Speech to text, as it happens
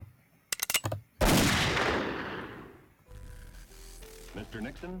Mr.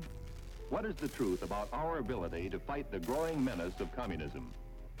 Nixon, what is the truth about our ability to fight the growing menace of communism?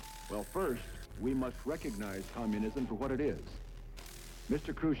 Well, first, we must recognize communism for what it is.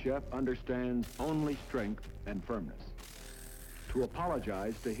 Mr. Khrushchev understands only strength and firmness. To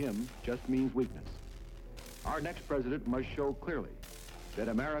apologize to him just means weakness. Our next president must show clearly that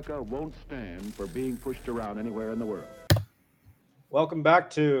America won't stand for being pushed around anywhere in the world. Welcome back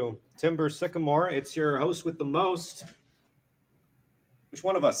to Timber Sycamore. It's your host with the most. Which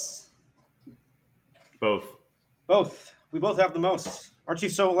one of us? Both. Both. We both have the most. Aren't you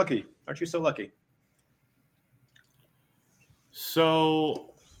so lucky? Aren't you so lucky?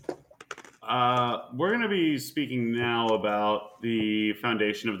 So, we're going to be speaking now about the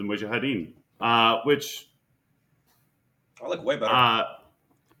foundation of the Mujahideen, which I look way better.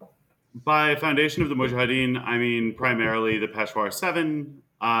 By foundation of the Mujahideen, I mean primarily the Peshawar 7.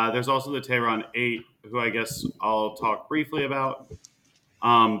 There's also the Tehran 8, who I guess I'll talk briefly about.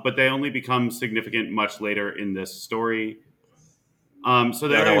 But they only become significant much later in this story. So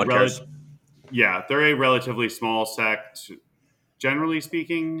they're they're a relatively small sect. Generally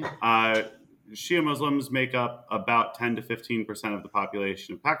speaking, Shia Muslims make up about 10 to 15% of the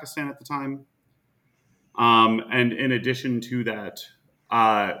population of Pakistan at the time. And in addition to that,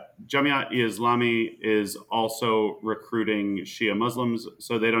 Jamiat-e-Islami is also recruiting Shia Muslims,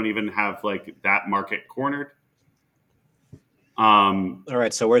 so they don't even have like that market cornered. All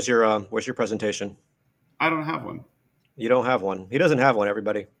right, so where's your presentation? I don't have one. You don't have one. He doesn't have one,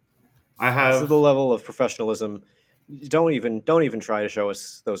 everybody. I have. This is the level of professionalism. Don't even try to show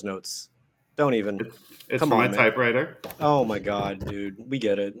us those notes. Don't even. It's Come from on, my typewriter. Oh my God, dude. We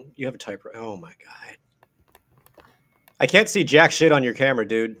get it. You have a typewriter. Oh my God. I can't see jack shit on your camera,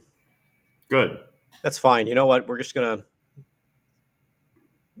 dude. Good. That's fine. You know what? We're just gonna.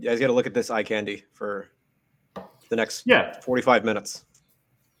 You guys got to look at this eye candy for the next 45 minutes.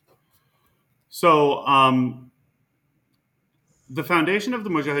 So, the foundation of the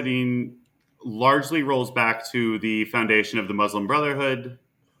Mujahideen largely rolls back to the foundation of the Muslim Brotherhood.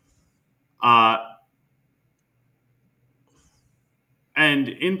 And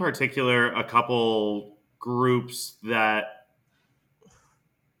in particular, a couple groups that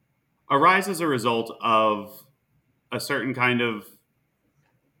arise as a result of a certain kind of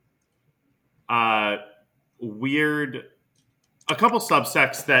a couple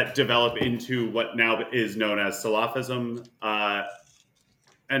subsects that develop into what now is known as Salafism,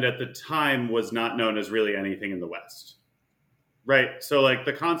 and at the time was not known as really anything in the West. Right? So like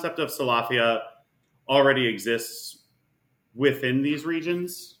the concept of Salafia already exists within these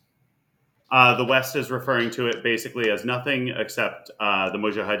regions. The West is referring to it basically as nothing except the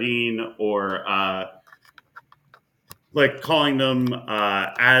Mujahideen, or like calling them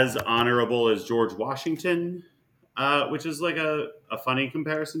as honorable as George Washington, which is like a funny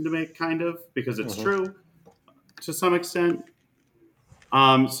comparison to make, kind of, because it's true to some extent.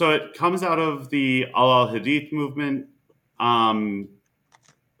 So it comes out of the Al-Hadith movement, and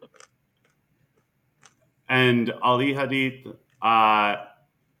Ali Hadith.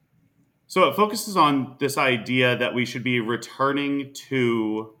 So it focuses on this idea that we should be returning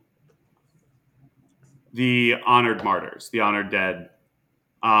to the honored martyrs, the honored dead.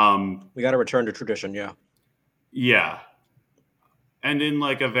 We got to return to tradition, yeah. Yeah. And in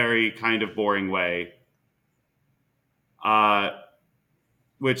like a very kind of boring way,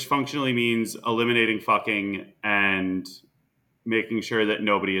 which functionally means eliminating fucking and making sure that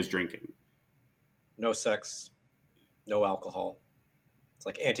nobody is drinking. No sex, no alcohol. It's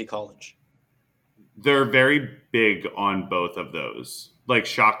like anti-college. They're very big on both of those. Like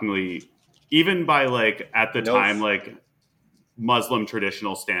shockingly, even by like at the time, like Muslim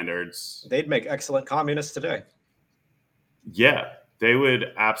traditional standards. They'd make excellent communists today. Yeah, they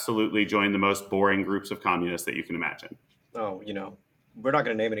would absolutely join the most boring groups of communists that you can imagine. Oh, you know, we're not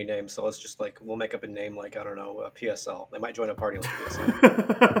going to name any names, so let's just like, we'll make up a name like, I don't know, PSL. They might join a party like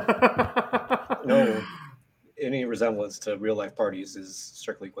PSL. No, any resemblance to real life parties is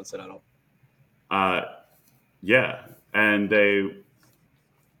strictly coincidental. Yeah, and they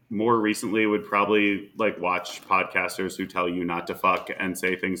more recently would probably like watch podcasters who tell you not to fuck and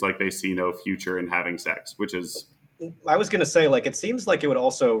say things like they see no future in having sex, which is... I was going to say, like, it seems like it would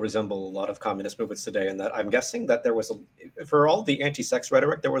also resemble a lot of communist movements today, in that I'm guessing that there was, for all the anti-sex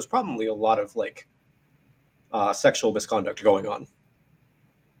rhetoric, there was probably a lot of, like, sexual misconduct going on.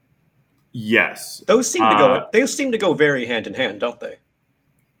 Yes. Those seem to go very hand in hand, don't they?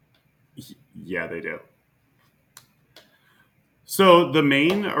 Yeah, they do. So the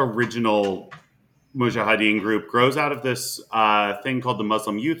main original Mujahideen group grows out of this thing called the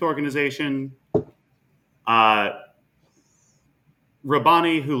Muslim Youth Organization.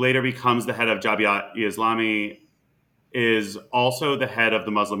 Rabbani, who later becomes the head of Jamiat-e-Islami, is also the head of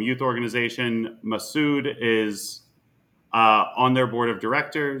the Muslim Youth Organization. Masood is on their board of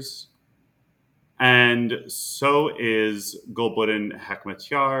directors, and so is Gulbuddin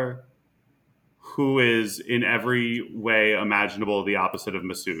Hekmatyar, who is in every way imaginable the opposite of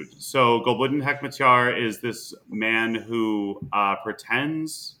Masood. So Gulbuddin Hekmatyar is this man who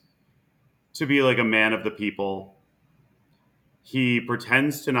pretends to be like a man of the people. He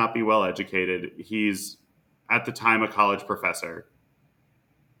pretends to not be well educated. He's at the time a college professor.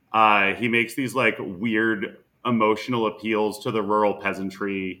 He makes these like weird emotional appeals to the rural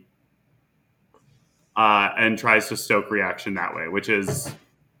peasantry and tries to stoke reaction that way, which is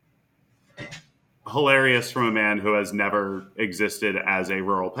hilarious from a man who has never existed as a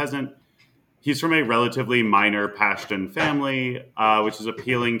rural peasant. He's from a relatively minor Pashtun family, which is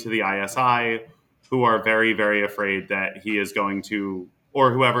appealing to the ISI, who are very, very afraid that he is going to,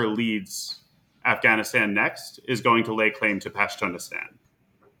 or whoever leads Afghanistan next, is going to lay claim to Pashtunistan.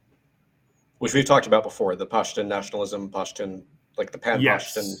 Which we've talked about before, the Pashtun nationalism, Pashtun, like the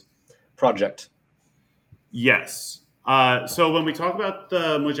Pan-Pashtun project. Yes. So when we talk about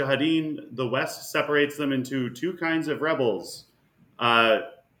the Mujahideen, the West separates them into two kinds of rebels,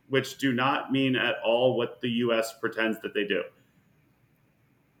 which do not mean at all what the U.S. pretends that they do.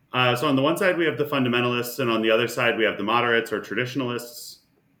 So on the one side, we have the fundamentalists, and on the other side, we have the moderates or traditionalists.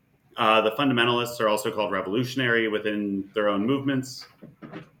 The fundamentalists are also called revolutionary within their own movements.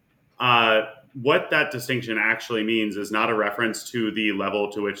 What that distinction actually means is not a reference to the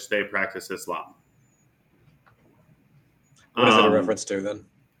level to which they practice Islam. What is it a reference to then?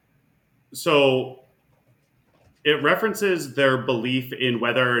 So it references their belief in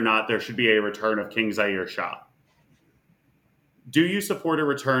whether or not there should be a return of King Zahir Shah. Do you support a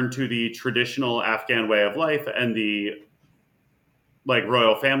return to the traditional Afghan way of life and the like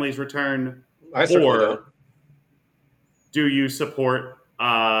royal family's return? I certainly don't. Or do you support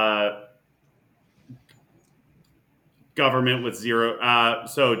government with zero?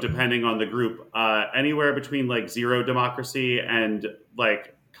 So depending on the group, anywhere between like zero democracy and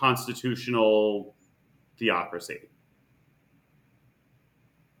like constitutional theocracy.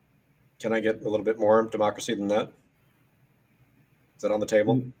 Can I get a little bit more democracy than that? Is that on the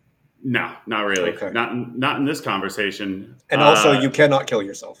table? No, not really. Okay. Not in this conversation. And also, you cannot kill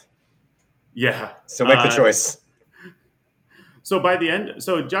yourself. Yeah. So make the choice. So by the end,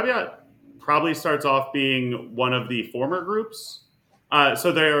 so Jamiat probably starts off being one of the former groups.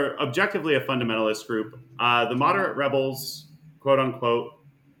 So they're objectively a fundamentalist group. The moderate rebels, quote unquote,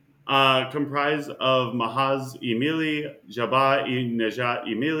 comprise of Mahaz-e-Mili,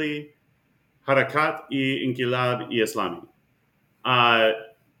 Jabhat-e-Najat-e-Mili, Harakat-e-Inqilab-e-Islami.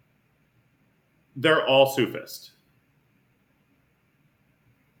 They're all Sufist.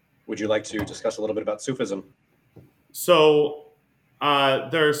 Would you like to discuss a little bit about Sufism? So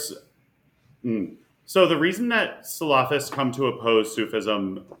So the reason that Salafists come to oppose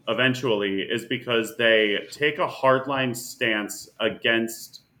Sufism eventually is because they take a hardline stance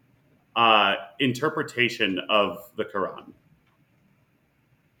against interpretation of the Quran.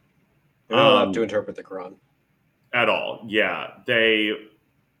 They're not allowed to interpret the Quran. At all, yeah. They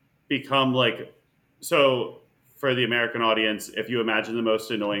become like... So for the American audience, if you imagine the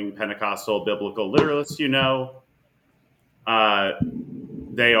most annoying Pentecostal biblical literalists you know,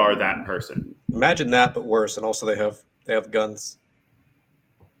 they are that person. Imagine that, but worse. And also they have guns.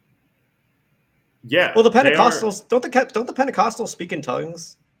 Yeah. Well, the Pentecostals don't the Pentecostals speak in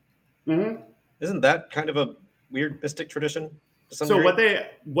tongues? Mm-hmm. Isn't that kind of a weird mystic tradition? So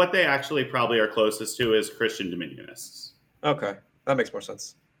what they actually probably are closest to is Christian Dominionists. Okay, that makes more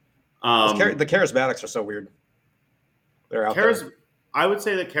sense. The charismatics are so weird. They're out there. I would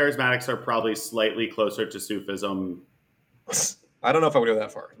say that charismatics are probably slightly closer to Sufism. I don't know if I would go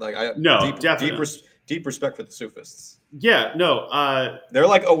that far. Like, deep respect for the Sufists. Yeah, no. They're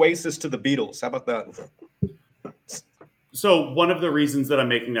like Oasis to the Beatles. How about that? So one of the reasons that I'm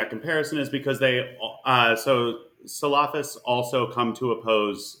making that comparison is because so Salafists also come to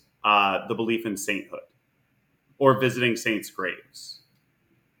oppose the belief in sainthood or visiting saints' graves.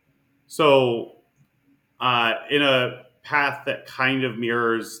 So in a path that kind of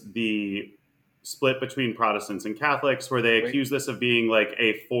mirrors the split between Protestants and Catholics, where they accuse this of being like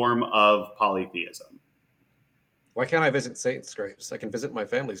a form of polytheism. Why can't I visit saints' graves? I can visit my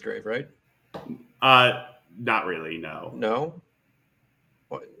family's grave, right? Not really, no. No?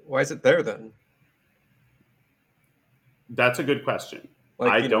 Why is it there then? That's a good question.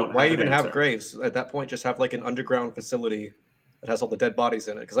 Like, I don't. Why even have graves at that point? Just have like an underground facility that has all the dead bodies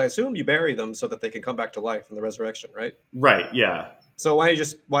in it? Because I assume you bury them so that they can come back to life in the resurrection, right? Right. Yeah. So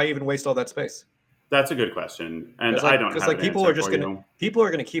why even waste all that space? That's a good question, and Like, I don't have an people answer are just for gonna you. people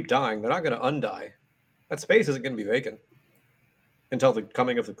are gonna keep dying. They're not gonna undie. That space isn't gonna be vacant until the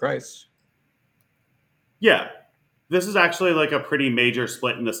coming of the Christ. Yeah. This is actually like a pretty major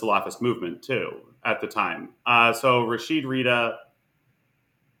split in the Salafist movement, too, at the time. So Rashid Rida,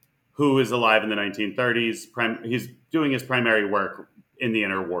 who is alive in the 1930s, he's doing his primary work in the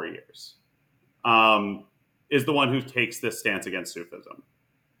interwar years, is the one who takes this stance against Sufism.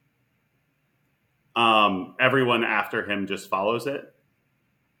 Everyone after him just follows it.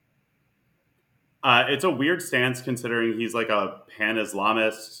 It's a weird stance considering he's like a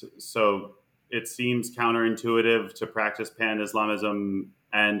pan-Islamist, so it seems counterintuitive to practice pan-Islamism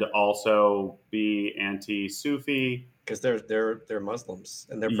and also be anti-Sufi. Because they're Muslims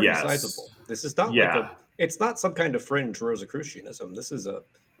and they're pretty Yes. sizable. This is not Yeah. it's not some kind of fringe Rosicrucianism. This is a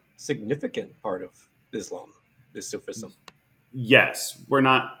significant part of Islam, this Sufism. Yes, we're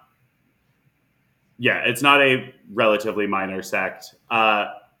not. Yeah, it's not a relatively minor sect.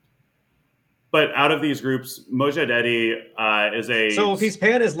 But out of these groups, Mojaddedi is a. So if he's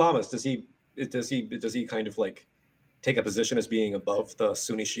pan-Islamist, does he kind of like take a position as being above the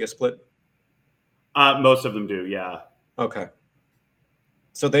Sunni Shia split? Most of them do, yeah. Okay.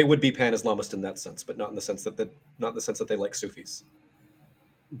 So they would be pan-Islamist in that sense, but not in the sense that they like Sufis.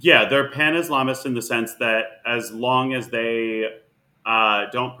 Yeah, they're pan-Islamist in the sense that as long as they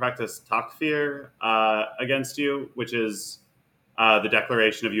don't practice takfir against you, which is the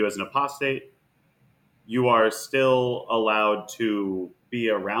declaration of you as an apostate, you are still allowed to be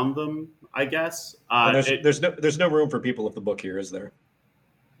around them, I guess. There's no room for people of the book here, is there?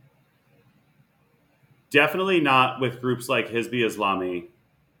 Definitely not with groups like Hizbi Islami.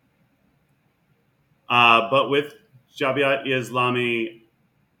 But with Jabhat Islami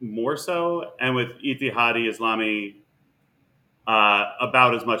more so, and with Ittihadi Islami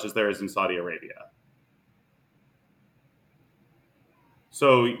about as much as there is in Saudi Arabia.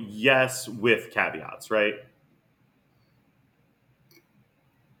 So yes, with caveats, right?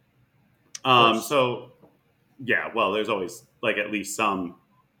 So yeah, well, there's always like at least some.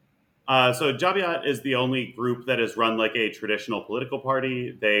 So Jabhat is the only group that is run like a traditional political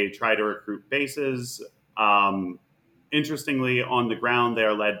party. They try to recruit bases. Interestingly, on the ground, they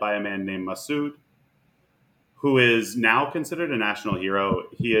are led by a man named Massoud, who is now considered a national hero.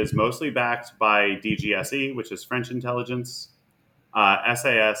 He is mostly backed by DGSE, which is French intelligence,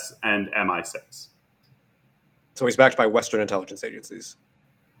 SAS, and MI6. So he's backed by Western intelligence agencies.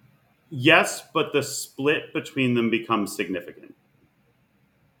 Yes, but the split between them becomes significant.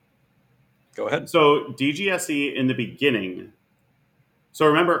 Go ahead. So DGSE in the beginning. So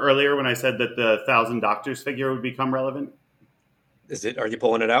remember earlier when I said that the 1,000 doctors figure would become relevant? Are you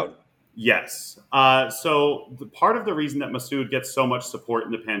pulling it out? Yes. So part of the reason that Massoud gets so much support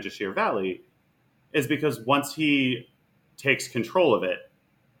in the Panjshir Valley is because once he takes control of it,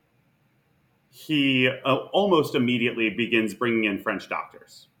 he almost immediately begins bringing in French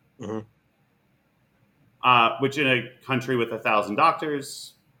doctors. Mm-hmm. Which in a country with 1,000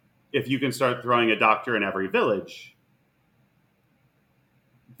 doctors, if you can start throwing a doctor in every village,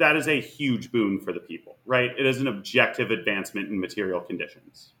 that is a huge boon for the people, right? It is an objective advancement in material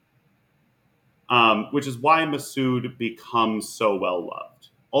conditions, which is why Massoud becomes so well loved.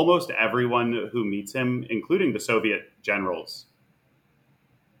 Almost everyone who meets him, including the Soviet generals,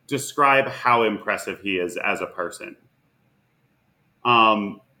 describe how impressive he is as a person.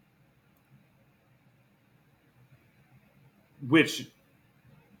 Which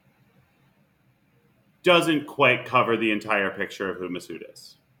doesn't quite cover the entire picture of who Massoud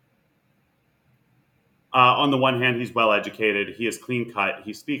is. On the one hand, he's well educated. He is clean cut.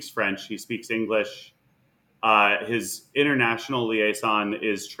 He speaks French. He speaks English. His international liaison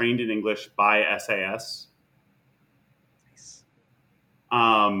is trained in English by SAS. Nice.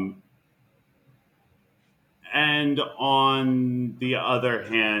 And on the other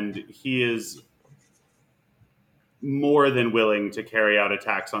hand, he is more than willing to carry out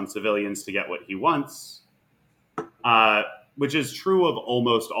attacks on civilians to get what he wants, which is true of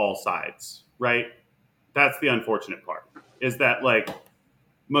almost all sides, right? That's the unfortunate part, is that, like,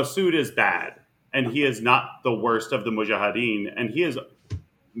 Massoud is bad, and he is not the worst of the Mujahideen, and he is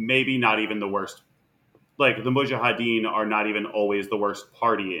maybe not even the worst. Like, the Mujahideen are not even always the worst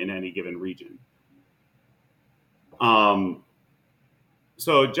party in any given region.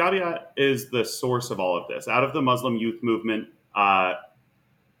 So Jabhat is the source of all of this. Out of the Muslim youth movement, Gulbuddin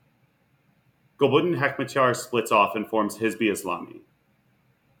Hekmatyar splits off and forms Hizbi Islami.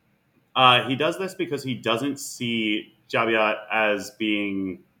 He does this because he doesn't see Jabiat as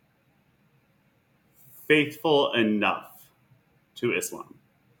being faithful enough to Islam.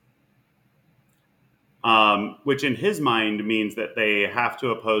 Which in his mind means that they have to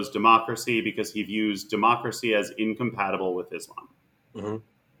oppose democracy because he views democracy as incompatible with Islam. Mm-hmm.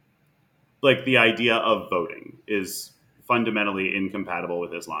 Like the idea of voting is fundamentally incompatible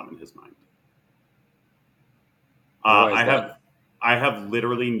with Islam in his mind. Why is that? I have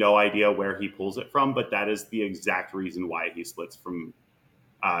literally no idea where he pulls it from, but that is the exact reason why he splits from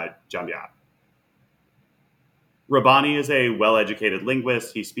Jabiat. Rabbani is a well-educated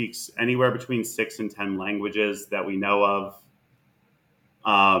linguist. He speaks anywhere between 6 and 10 languages that we know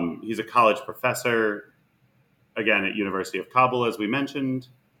of. He's a college professor, again, at University of Kabul, as we mentioned.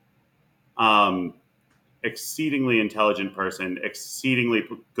 Exceedingly intelligent person, exceedingly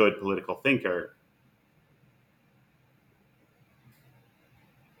good political thinker.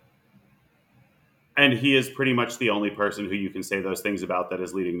 And he is pretty much the only person who you can say those things about that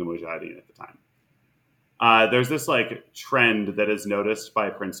is leading the Mujahideen at the time. There's this like trend that is noticed by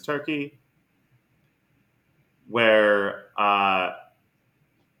Prince Turki where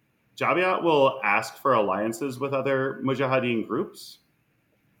Jabiat will ask for alliances with other Mujahideen groups,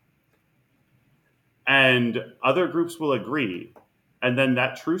 and other groups will agree, and then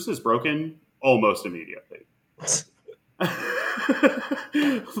that truce is broken almost immediately.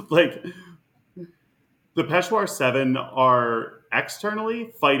 Like, the Peshawar 7 are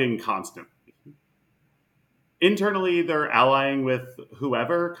externally fighting constantly. Internally, they're allying with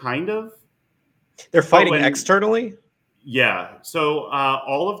whoever, kind of. They're fighting externally? Yeah. So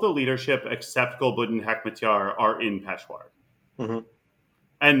all of the leadership except Gulbuddin Hekmatyar are in Peshawar. Mm-hmm.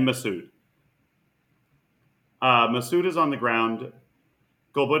 And Masood. Masood is on the ground.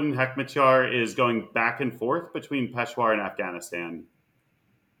 Gulbuddin Hekmatyar is going back and forth between Peshawar and Afghanistan.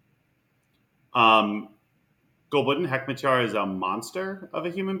 Gulbuddin Hekmatyar is a monster of a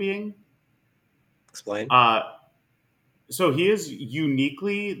human being. Explain. So he is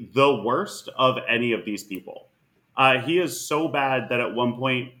uniquely the worst of any of these people. He is so bad that at one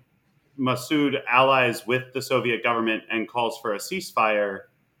point, Masood allies with the Soviet government and calls for a ceasefire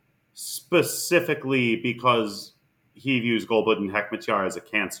specifically because he views Gulbuddin Hekmatyar as a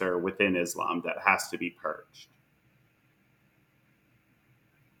cancer within Islam that has to be purged.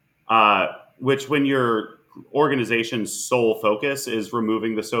 Which, when your organization's sole focus is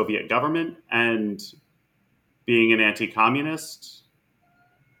removing the Soviet government and being an anti-communist,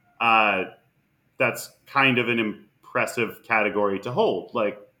 that's kind of an impressive category to hold.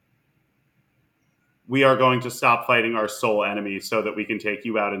 Like, we are going to stop fighting our sole enemy so that we can take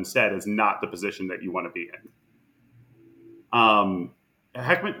you out instead is not the position that you want to be in.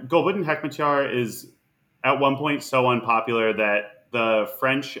 Gulbuddin Hekmatyar is at one point so unpopular that the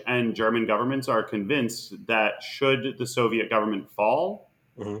French and German governments are convinced that should the Soviet government fall,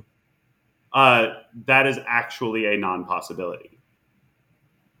 mm-hmm. That is actually a non-possibility.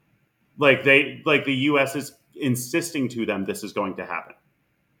 Like the U.S. is insisting to them this is going to happen.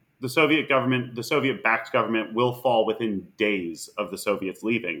 The Soviet government, the Soviet-backed government, will fall within days of the Soviets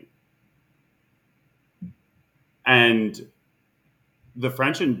leaving. And the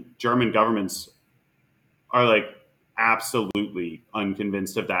French and German governments are like absolutely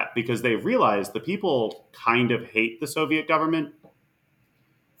unconvinced of that because they realize the people kind of hate the Soviet government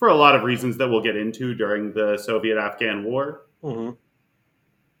for a lot of reasons that we'll get into during the Soviet-Afghan War. Mm-hmm.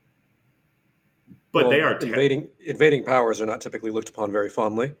 But they are invading powers are not typically looked upon very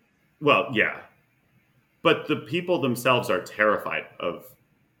fondly. Well, yeah. But the people themselves are terrified of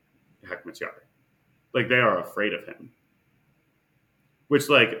Hekmatyar. Like, they are afraid of him. Which,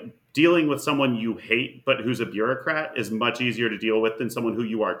 like, dealing with someone you hate but who's a bureaucrat is much easier to deal with than someone who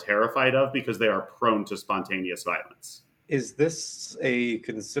you are terrified of because they are prone to spontaneous violence. Is this a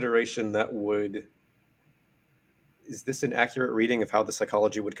consideration that would... Is this an accurate reading of how the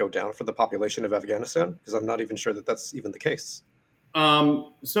psychology would go down for the population of Afghanistan? Because I'm not even sure that that's even the case.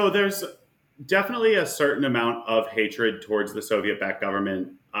 So there's definitely a certain amount of hatred towards the Soviet-backed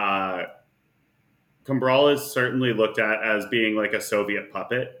government. Cabral is certainly looked at as being like a Soviet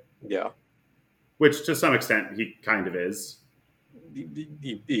puppet. Yeah. Which to some extent he kind of is.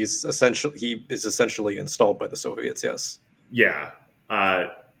 He is essentially installed by the Soviets, yes. Yeah.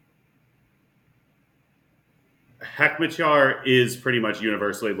 Hekmatyar is pretty much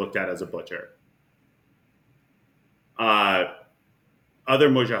universally looked at as a butcher. Other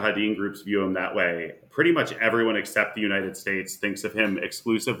Mujahideen groups view him that way. Pretty much everyone except the United States thinks of him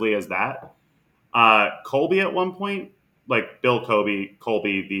exclusively as that. Colby at one point, like Bill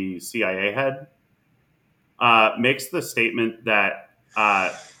Colby, the CIA head, makes the statement that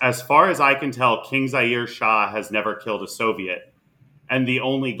As far as I can tell, King Zaire Shah has never killed a Soviet, and the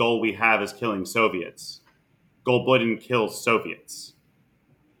only goal we have is killing Soviets. Gulbuddin kills Soviets.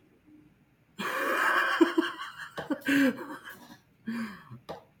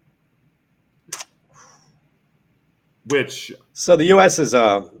 Which So the U.S. is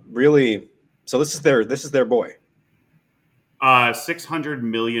really so this is their boy. $600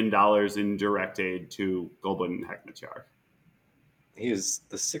 million in direct aid to Gulbuddin Hekmatyar. He's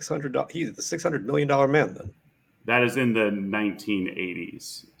the $600 million man then. That is in the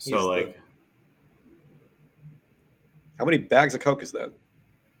 1980s. So how many bags of coke is that?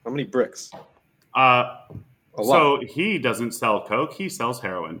 How many bricks? A lot. So he doesn't sell coke; he sells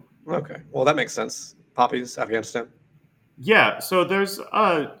heroin. Okay, well that makes sense. Poppies, Afghanistan. Yeah, so there's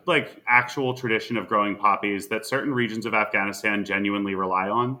a actual tradition of growing poppies that certain regions of Afghanistan genuinely rely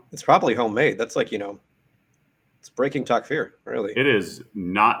on. It's probably homemade. That's it's breaking takfir, really. It is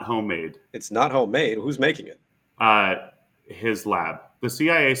not homemade. It's not homemade. Who's making it? His lab. The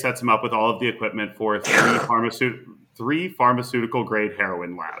CIA sets him up with all of the equipment for three pharmaceutical grade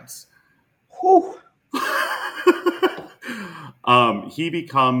heroin labs. Whew. He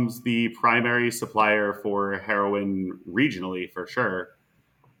becomes the primary supplier for heroin regionally, for sure,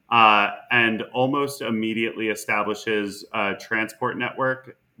 and almost immediately establishes a transport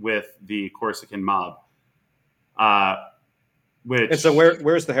network with the Corsican mob. And so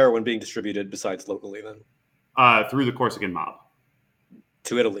where's the heroin being distributed besides locally then? Through the Corsican mob.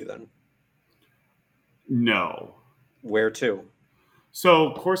 To Italy then? No. Where to?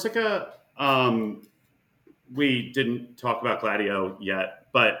 So Corsica, we didn't talk about Gladio yet,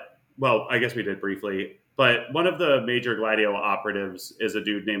 but, well, I guess we did briefly. But one of the major Gladio operatives is a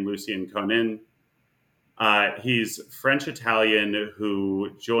dude named Lucien Conin. He's French-Italian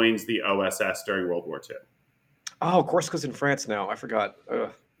who joins the OSS during World War II. Oh, Corsica's in France now. I forgot.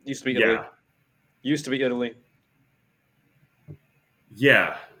 Used to be Italy. Yeah. Used to be Italy.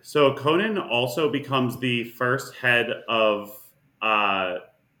 Yeah. So Conan also becomes the first head of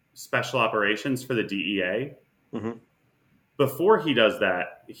special operations for the DEA. Mm-hmm. Before he does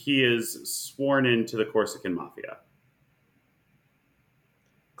that, he is sworn into the Corsican Mafia.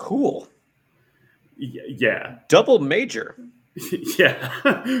 Cool. Yeah. Double major. Yeah.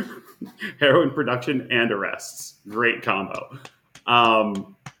 Heroin production and arrests. Great combo.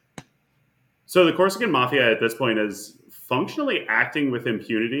 So the Corsican Mafia at this point is functionally acting with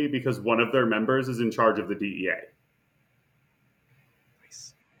impunity because one of their members is in charge of the DEA.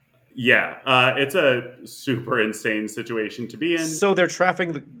 Nice. Yeah, it's a super insane situation to be in. So they're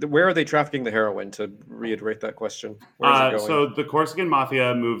trafficking. Where are they trafficking the heroin? To reiterate that question. Where is it going? So the Corsican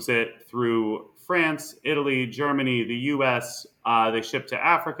Mafia moves it through France, Italy, Germany, the U.S. They ship to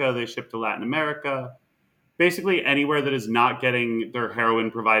Africa. They ship to Latin America. Basically anywhere that is not getting their heroin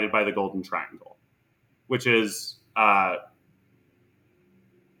provided by the Golden Triangle, which is Thailand,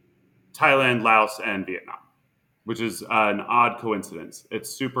 Laos, and Vietnam, which is an odd coincidence. It's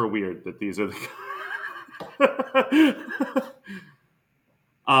super weird that these are the...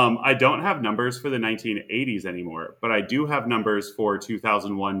 I don't have numbers for the 1980s anymore, but I do have numbers for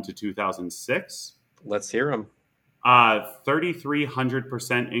 2001 to 2006. Let's hear them.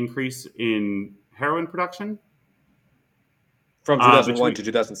 3,300% increase in heroin production. From 2001 to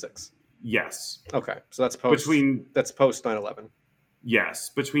 2006. Yes. Okay, so that's post 9/11. Yes,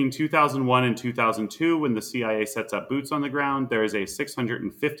 between 2001 and 2002, when the CIA sets up boots on the ground, there is a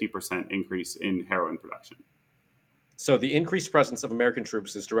 650% increase in heroin production. So the increased presence of American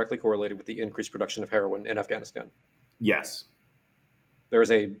troops is directly correlated with the increased production of heroin in Afghanistan. Yes. There is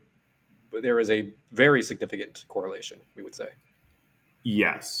a very significant correlation, we would say.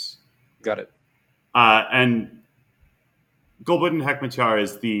 Yes. Got it. And Gulbuddin Hekmatyar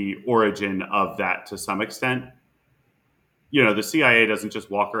is the origin of that to some extent. You know, the CIA doesn't just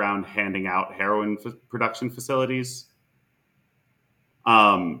walk around handing out heroin production facilities.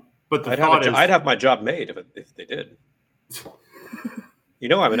 But the I'd have my job made if they did. You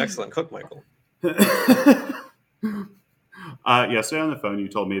know I'm an excellent cook, Michael. Yesterday on the phone, you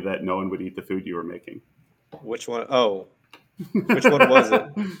told me that no one would eat the food you were making. Which one? Oh. Which one was it?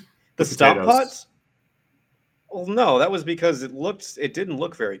 The stomp pot? Well, no, that was because it didn't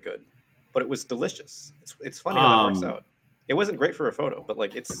look very good, but it was delicious. It's funny how that works out. It wasn't great for a photo, but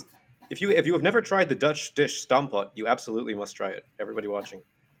if you have never tried the Dutch dish stomp pot, you absolutely must try it. Everybody watching.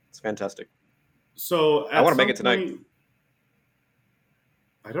 It's fantastic. So I want to make it tonight.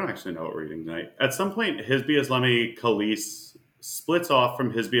 I don't actually know what we're eating tonight. At some point, Hizbi Islami Khalis splits off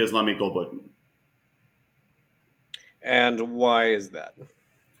from Hizbi Islami Gulbuddin. And why is that?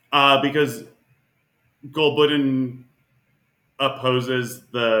 Because Gulbuddin opposes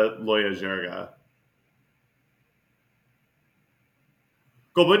the Loya Jirga.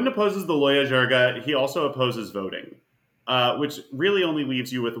 Gulbuddin opposes the Loya Jirga. He also opposes voting, which really only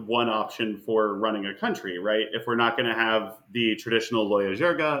leaves you with one option for running a country, right? If we're not going to have the traditional Loya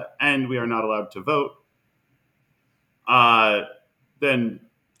Jirga and we are not allowed to vote, then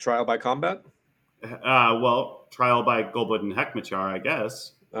Trial by combat? well, trial by Gulbuddin Hekmatyar, I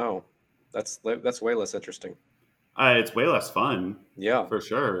guess. Oh, that's way less interesting. It's way less fun. Yeah, for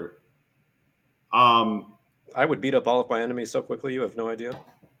sure. I would beat up all of my enemies so quickly, you have no idea.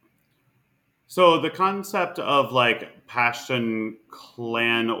 So the concept of like Pashtun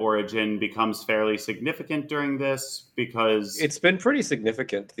clan origin becomes fairly significant during this because It's been pretty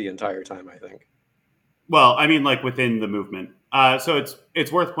significant the entire time, I think. well, I mean, like within the movement. So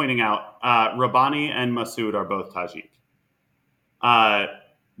it's worth pointing out, Rabbani and Masood are both Tajik.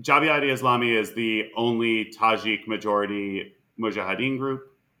 Jamiat-e-Islami is the only Tajik majority Mujahideen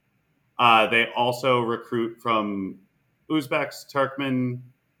group. They also recruit from Uzbeks, Turkmen,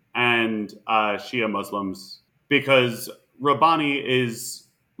 and Shia Muslims because Rabbani is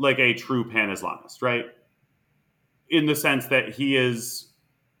like a true pan-Islamist, right? In the sense that he is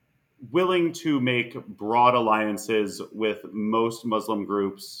willing to make broad alliances with most Muslim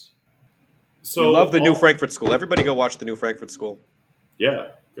groups. So I love the New Frankfurt School. Everybody go watch the New Frankfurt School. Yeah,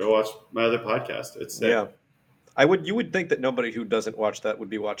 go watch my other podcast. It's sick. Yeah. You would think that nobody who doesn't watch that would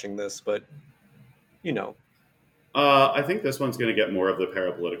be watching this, but you know. I think this one's going to get more of the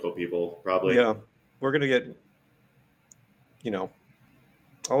parapolitical people, probably. Yeah, we're going to get,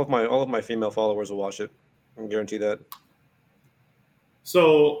 all of my female followers will watch it. I can guarantee that.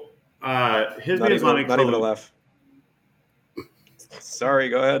 So, Hizb Not Islamic even a laugh. Sorry,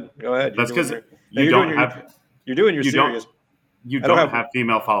 go ahead. That's because you don't have. You're doing your serious. You don't have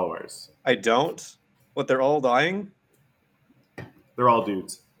female followers. I don't. What? They're all dying. They're all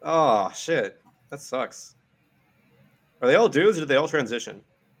dudes. Oh shit, that sucks. Are they all dudes or did they all transition?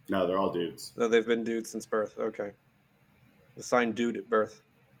 No, they're all dudes. No, they've been dudes since birth. Okay. Assigned dude at birth.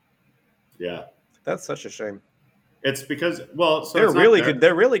 Yeah. That's such a shame. It's because, well, so they're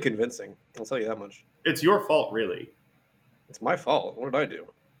really convincing. I'll tell you that much. It's your fault, really. It's my fault. What did I do?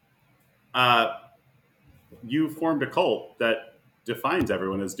 You formed a cult that defines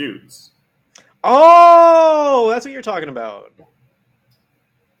everyone as dudes. Oh, that's what you're talking about.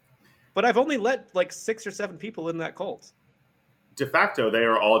 But I've only let like 6 or 7 people in that cult. De facto, they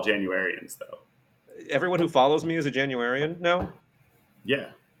are all Januarians, though. Everyone who follows me is a Januarian now? Yeah.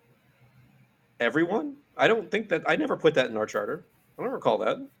 Everyone? I don't think that... I never put that in our charter. I don't recall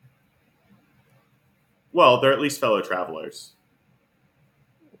that. Well, they're at least fellow travelers.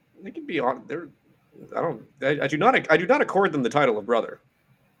 They can be on... I do not accord them the title of brother.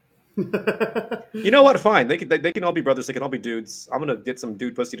 You know what? Fine. They can all be brothers. They can all be dudes. I'm gonna get some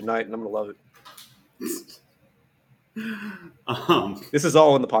dude pussy tonight, and I'm gonna love it. This is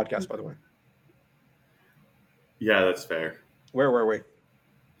all in the podcast, by the way. Yeah, that's fair. Where were we?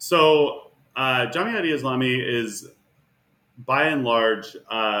 So, Jamiat-e-Islami is, by and large,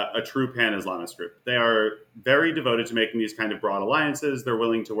 a true pan-Islamist group. They are very devoted to making these kind of broad alliances. They're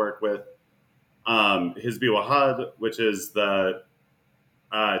willing to work with Hizb Wahad, which is the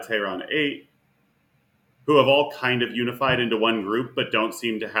Tehran 8, who have all kind of unified into one group, but don't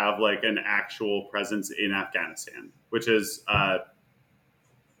seem to have like an actual presence in Afghanistan, which is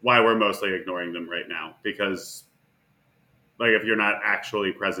why we're mostly ignoring them right now. Because, like, if you're not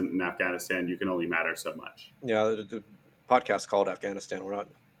actually present in Afghanistan, you can only matter so much. Yeah, the podcast called Afghanistan. We're not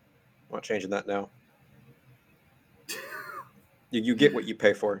changing that now. You get what you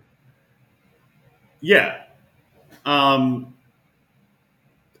pay for. Yeah.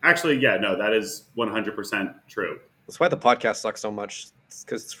 Actually, yeah, no, that is 100% true. That's why the podcast sucks so much. It's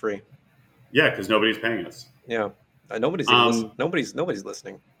because it's free. Yeah, because nobody's paying us. Yeah, nobody's nobody's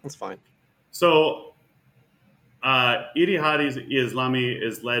listening. That's fine. So, Ittihad-e-Islami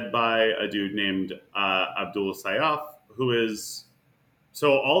is led by a dude named Abdul Sayyaf, who is...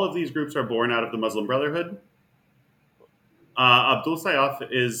 So all of these groups are born out of the Muslim Brotherhood. Abdul Sayyaf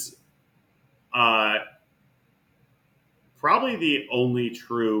is probably the only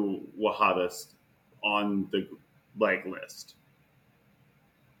true Wahhabist on the list.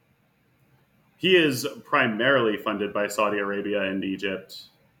 He is primarily funded by Saudi Arabia and Egypt.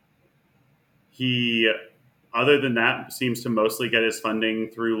 He, other than that, seems to mostly get his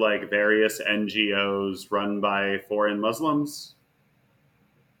funding through like various NGOs run by foreign Muslims.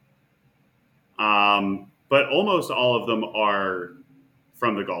 But almost all of them are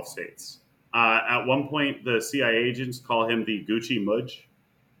from the Gulf states. At one point, the CIA agents call him the Gucci Mudge.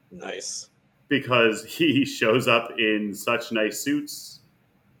 Nice. because he shows up in such nice suits.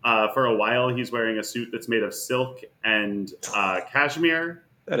 For a while, he's wearing a suit that's made of silk and cashmere.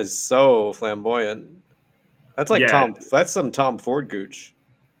 That is so flamboyant. That's like that's some Tom Ford gooch.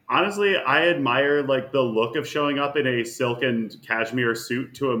 Honestly, I admire like the look of showing up in a silk and cashmere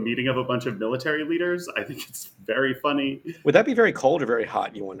suit to a meeting of a bunch of military leaders. I think it's very funny. Would that be very cold or very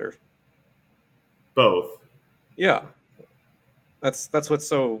hot, you wonder? Both. Yeah. That's what's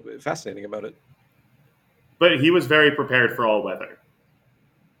so fascinating about it. But he was very prepared for all weather.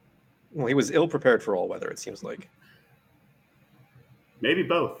 Well, he was ill prepared for all weather, it seems like. Maybe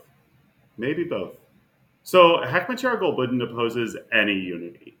both. Maybe both. So Hekmatyar Gulbuddin opposes any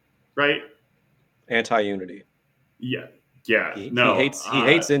unity, right? Anti-unity. Yeah. He hates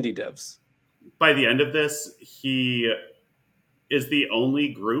indie devs. By the end of this, he is the only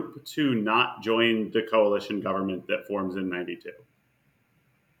group to not join the coalition government that forms in 92.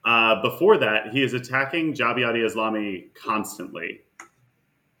 Before that, he is attacking Jabhat Islami constantly.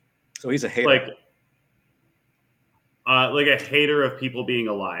 So he's a hater. Like a hater of people being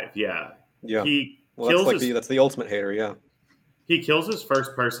alive. Yeah. Yeah. That's the ultimate hater. Yeah. He kills his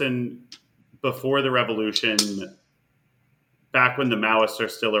first person before the revolution. Back when the Maoists are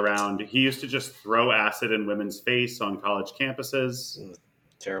still around, he used to just throw acid in women's face on college campuses.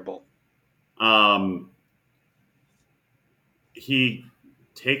 Terrible. He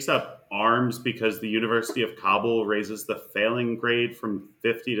takes up arms because the University of Kabul raises the failing grade from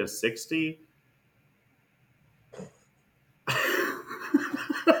 50 to 60.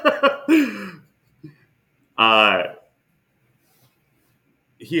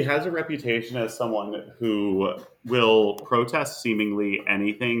 He has a reputation as someone who will protest seemingly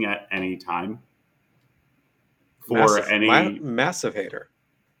anything at any time massive hater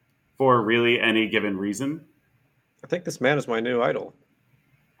for really any given reason. I think this man is my new idol.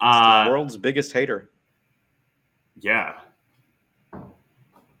 The world's biggest hater. Yeah.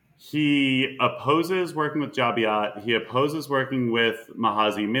 He opposes working with Jabhat. He opposes working with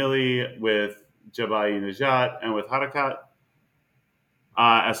Mahazi Mili, with Jabai-Najat, and with Harakat.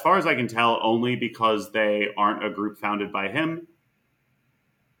 As far as I can tell, only because they aren't a group founded by him.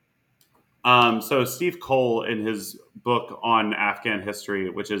 So Steve Cole, in his book on Afghan history,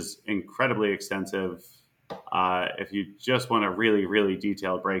 which is incredibly extensive, if you just want a really, really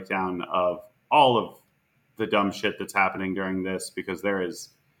detailed breakdown of all of the dumb shit that's happening during this, because there is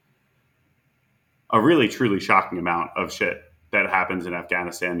a really, truly shocking amount of shit that happens in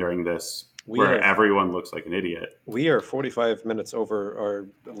Afghanistan during this, everyone looks like an idiot. We are 45 minutes over our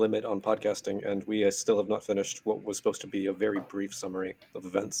limit on podcasting, and we still have not finished what was supposed to be a very brief summary of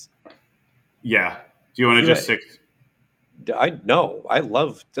events. Yeah. Do you want to just stick? I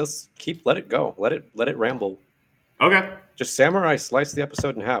love just let it go. Let it ramble. Okay. Just samurai slice the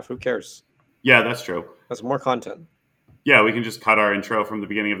episode in half. Who cares? Yeah, that's true. That's more content. Yeah, we can just cut our intro from the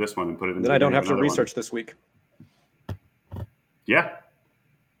beginning of this one and put it in. Then I don't have to research this week. Yeah.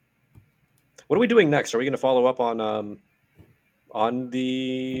 What are we doing next? Are we going to follow up on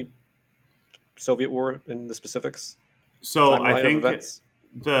the Soviet War in the specifics? So I think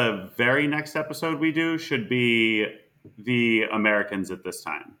the very next episode we do should be the Americans at this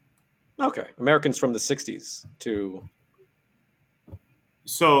time. Okay. Americans from the 60s to...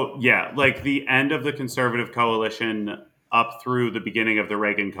 So, yeah, like the end of the conservative coalition up through the beginning of the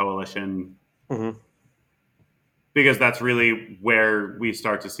Reagan coalition. Mm-hmm. Because that's really where we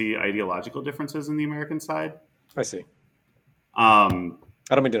start to see ideological differences in the American side. I see. I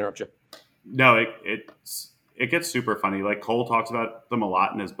don't mean to interrupt you. No, it gets super funny. Like Cole talks about them a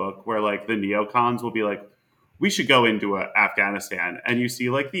lot in his book, where like the neocons will be like, we should go into Afghanistan. And you see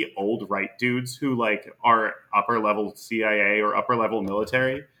like the old right dudes who like are upper level CIA or upper level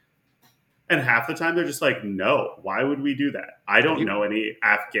military. And half the time they're just like, no, why would we do that? I don't know any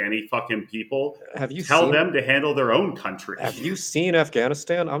Afghani fucking people. Tell them to handle their own country. Have you seen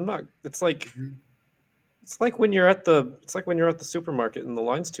Afghanistan? It's like when you're at the supermarket and the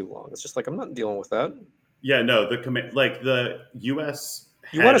line's too long. It's just like, I'm not dealing with that. Yeah, no, the US.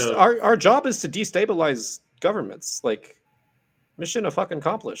 Our job is to destabilize governments. Like, mission fucking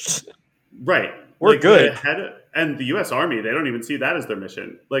accomplished. Right. We're good. And the U.S. Army, they don't even see that as their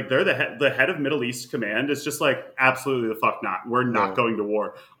mission. Like, they're the head of Middle East Command is just like, absolutely the fuck not. We're not going to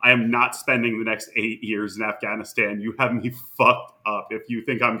war. I am not spending the next 8 years in Afghanistan. You have me fucked up if you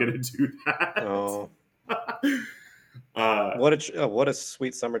think I'm going to do that. Oh. What a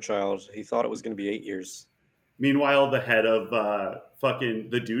sweet summer child. He thought it was going to be 8 years. Meanwhile, the head of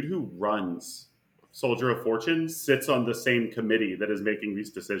the dude who runs Soldier of Fortune sits on the same committee that is making these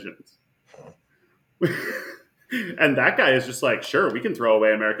decisions. And that guy is just like, sure, we can throw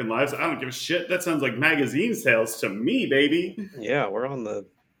away American lives. I don't give a shit. That sounds like magazine sales to me, baby. Yeah, we're on the.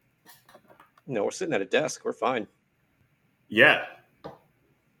 No, we're sitting at a desk. We're fine. Yeah.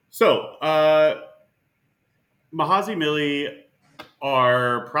 So, Mahazi Milli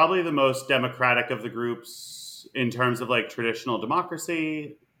are probably the most democratic of the groups in terms of like traditional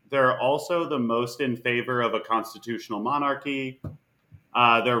democracy. They're also the most in favor of a constitutional monarchy.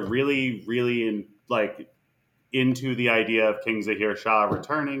 They're really, really into the idea of King Zahir Shah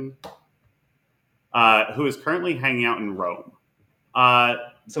returning, who is currently hanging out in Rome.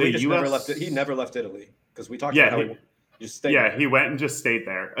 So he just never left. He never left Italy because we talked about how he just stayed. Yeah, he went and just stayed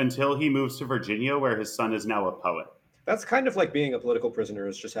there until he moves to Virginia, where his son is now a poet. That's kind of like being a political prisoner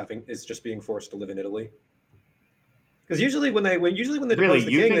is just being forced to live in Italy. Because usually when they depose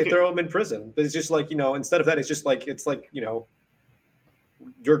the king, they throw him in prison. But it's just like, instead of that, it's like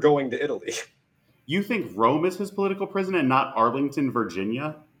you're going to Italy. You think Rome is his political prison and not Arlington,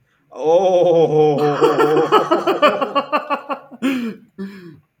 Virginia? Oh.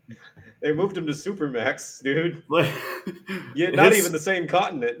 They moved him to Supermax, dude. Not even the same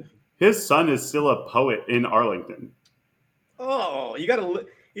continent. His son is still a poet in Arlington. Oh, you gotta.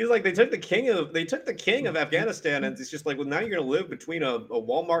 He's like they took the king of Afghanistan, and it's just like, well, now you're gonna live between a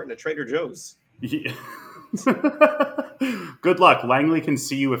Walmart and a Trader Joe's. Yeah. Good luck. Langley can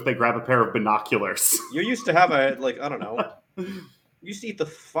see you if they grab a pair of binoculars. You used to have I don't know. You used to eat the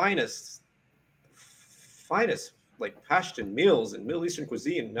finest like Pashtun meals in Middle Eastern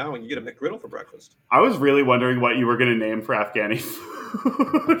cuisine. Now you get a McGriddle for breakfast. I was really wondering what you were going to name for Afghani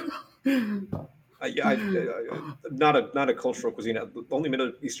food. Not a cultural cuisine. The only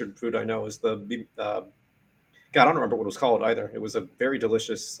Middle Eastern food I know is the God. I don't remember what it was called either. It was a very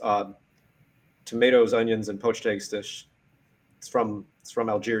delicious tomatoes, onions, and poached eggs dish. It's from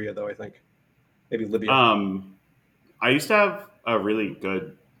Algeria, though, I think. Maybe Libya. I used to have a really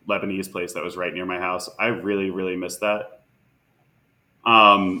good Lebanese place that was right near my house. I really, really miss that.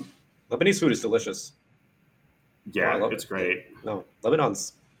 Lebanese food is delicious. Yeah, it's great. No,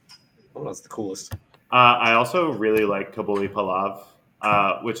 Lebanon's the coolest. I also really like Kabuli Palav,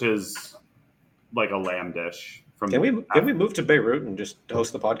 which is like a lamb dish. Can we move to Beirut and just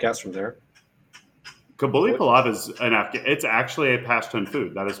host the podcast from there? Kabuli Palav is it's actually a Pashtun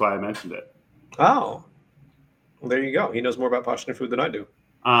food. That is why I mentioned it. Oh. Well, there you go. He knows more about Pashtun food than I do.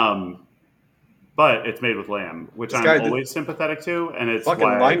 But it's made with lamb, which I'm always sympathetic to, and it's fucking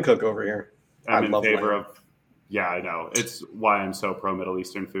line cook over here. I'm in favor of. Yeah, I know. It's why I'm so pro Middle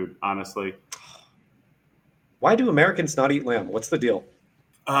Eastern food, honestly. Why do Americans not eat lamb? What's the deal?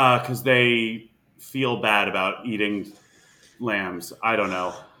 Because they feel bad about eating lambs. I don't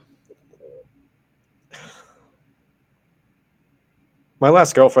know. My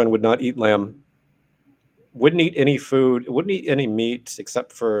last girlfriend would not eat lamb. Wouldn't eat any food. Wouldn't eat any meat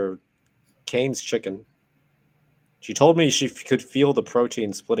except for Cane's chicken. She told me she could feel the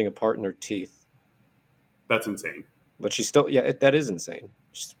protein splitting apart in her teeth. That's insane. But she still, that is insane.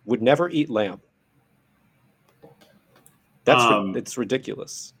 She would never eat lamb. It's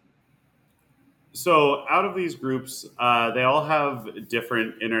ridiculous. So out of these groups, they all have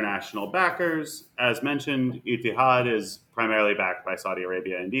different international backers. As mentioned, Ittihad is primarily backed by Saudi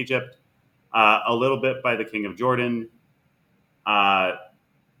Arabia and Egypt, a little bit by the King of Jordan, and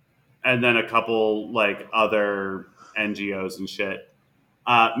then a couple like other NGOs and shit.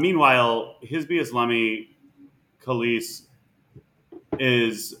 Meanwhile, Hizb Islami Khalis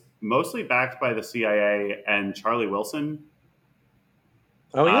is mostly backed by the CIA and Charlie Wilson.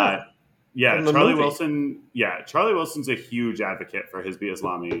 Oh, yeah. Yeah, Charlie Wilson. Yeah, Charlie Wilson's a huge advocate for Hizb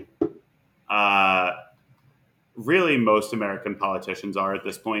Islami. Really, most American politicians are at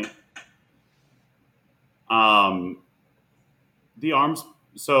this point. The arms.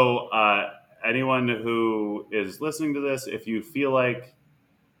 So, anyone who is listening to this, if you feel like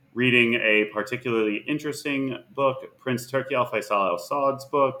reading a particularly interesting book, Prince Turki Al Faisal Al Saud's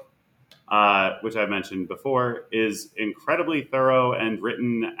book, which I mentioned before, is incredibly thorough and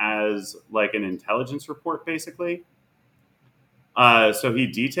written as like an intelligence report, basically. So he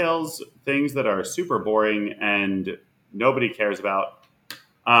details things that are super boring and nobody cares about.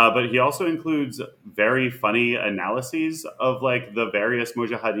 But he also includes very funny analyses of like the various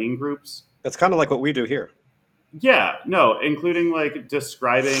Mujahideen groups. That's kind of like what we do here. Yeah, no, including like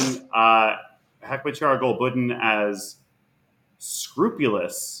describing Hekmatyar Gulbuddin as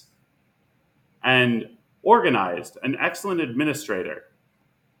scrupulous and organized, an excellent administrator.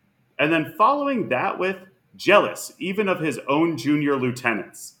 And then following that with jealous, even of his own junior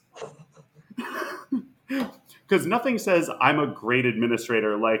lieutenants. because nothing says I'm a great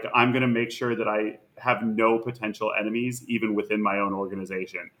administrator like I'm going to make sure that I have no potential enemies even within my own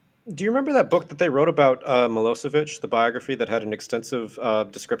organization. Do you remember that book that they wrote about Milosevic, the biography that had an extensive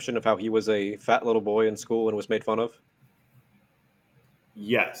description of how he was a fat little boy in school and was made fun of?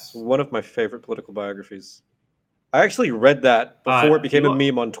 Yes. One of my favorite political biographies. I actually read that before it became a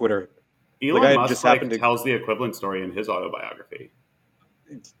meme on Twitter. Elon Musk tells the equivalent story in his autobiography.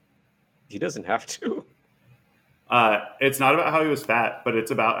 He doesn't have to. It's not about how he was fat, but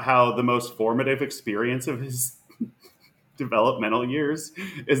it's about how the most formative experience of his developmental years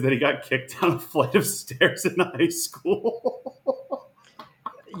is that he got kicked down a flight of stairs in high school.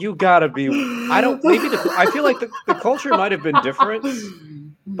 You gotta be. I feel like the culture might have been different,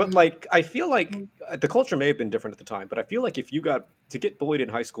 but like I feel like the culture may have been different at the time. But I feel like if you got to get bullied in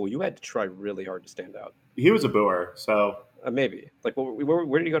high school, you had to try really hard to stand out. He was a booer, so maybe. Like,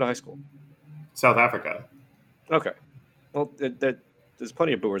 where did you go to high school? South Africa. Okay. Well, there's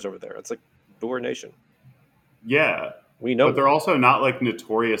plenty of booers over there. It's like booer nation. Yeah. We know. But they're also not like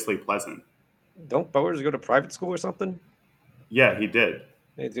notoriously pleasant. Don't boers go to private school or something? Yeah, he did.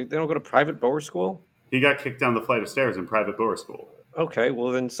 They don't go to private boer school? He got kicked down the flight of stairs in private boer school. Okay,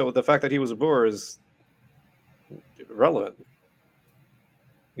 well then, so the fact that he was a boer is irrelevant.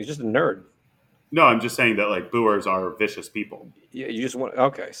 He's just a nerd. No, I'm just saying that like boers are vicious people. Yeah, you just want.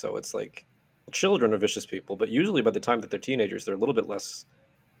 Okay, so it's like children are vicious people, but usually by the time that they're teenagers, they're a little bit less.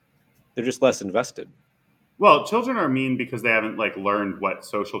 They're just less invested. Well, children are mean because they haven't like learned what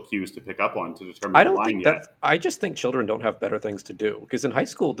social cues to pick up on to determine. I don't think that. I just think children don't have better things to do because in high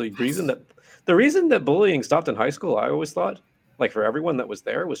school, the reason that bullying stopped in high school, I always thought, like for everyone that was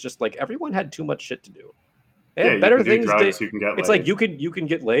there, was just like everyone had too much shit to do. They had better things. You can get it's laid. Like you can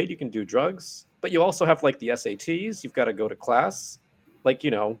get laid, you can do drugs, but you also have like the SATs. You've got to go to class. Like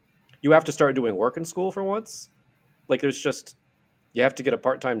you have to start doing work in school for once. Like there's just you have to get a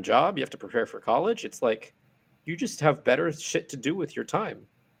part-time job. You have to prepare for college. It's like. You just have better shit to do with your time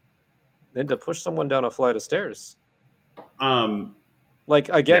than to push someone down a flight of stairs. Like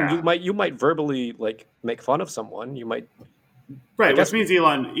again, yeah. you might verbally like make fun of someone. You might, right? Which means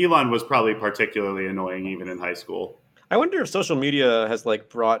Elon was probably particularly annoying even in high school. I wonder if social media has like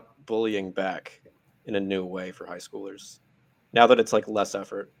brought bullying back in a new way for high schoolers now that it's like less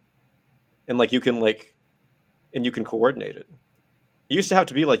effort and like you can coordinate it. It used to have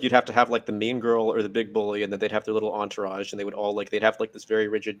to be like you'd have to have like the mean girl or the big bully, and then they'd have their little entourage, and they would all they'd have like this very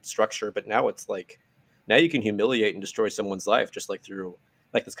rigid structure. But now it's like now you can humiliate and destroy someone's life just like through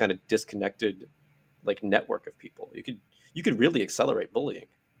like this kind of disconnected like network of people. You could really accelerate bullying.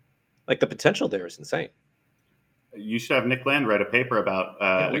 Like the potential there is insane. You should have Nick Land write a paper about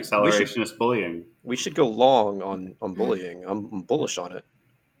accelerationist bullying. We should go long on bullying. I'm bullish on it.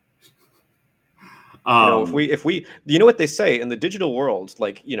 If we, you know what they say in the digital world,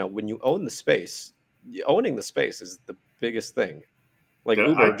 like, when you own the space, owning the space is the biggest thing. Like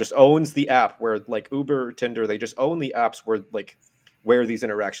Uber just owns the app where like Uber, Tinder, they just own the apps where these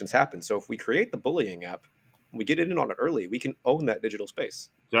interactions happen. So if we create the bullying app, we get in on it early, we can own that digital space.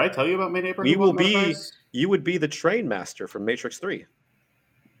 Did I tell you about my neighbor? You would be the train master from Matrix 3.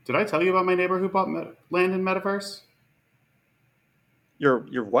 Did I tell you about my neighbor who bought land in Metaverse?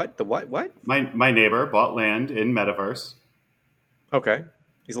 Your what? The what? What? My neighbor bought land in Metaverse. Okay.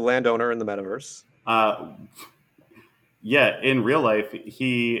 He's a landowner in the Metaverse. Yeah, in real life,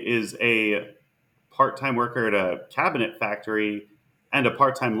 he is a part-time worker at a cabinet factory and a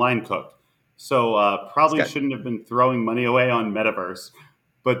part-time line cook. So probably shouldn't have been throwing money away on Metaverse.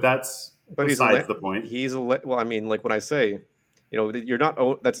 But that's besides the point. Well, I mean, like when I say, you're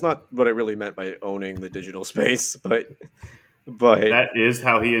not. That's not what I really meant by owning the digital space, but that is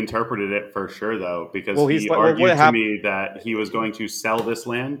how he interpreted it for sure, though, because he argued to me that he was going to sell this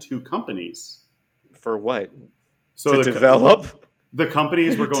land to companies. For what? So to develop? The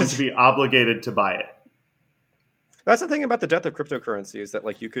companies were going to be obligated to buy it. That's the thing about the death of cryptocurrency is that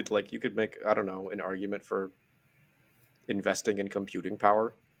you could make, I don't know, an argument for investing in computing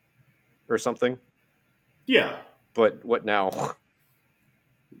power or something. Yeah. But what now?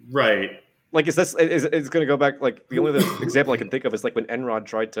 Right. Like, it's going to go back, like, the only other example I can think of is, like, when Enron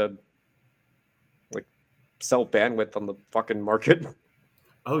tried to, like, sell bandwidth on the fucking market.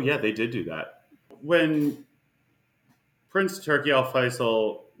 Oh, yeah, they did do that. When Prince Turki Al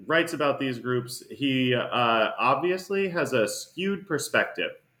Faisal writes about these groups, he obviously has a skewed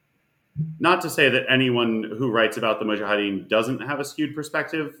perspective. Not to say that anyone who writes about the Mujahideen doesn't have a skewed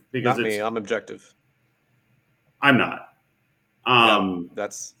perspective. Because Not me, I'm objective. I'm not.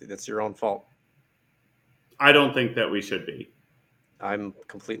 That's your own fault. I don't think that we should be. I'm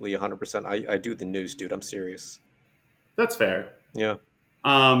completely 100%. I do the news, dude. I'm serious. That's fair. Yeah.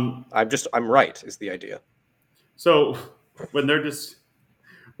 Um, I'm right is the idea. so when they're just,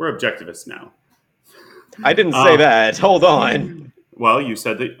 we're objectivists now. I didn't say that. Hold on. Well, you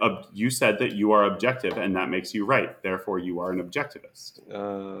said that you are objective, and that makes you right. Therefore, you are an objectivist.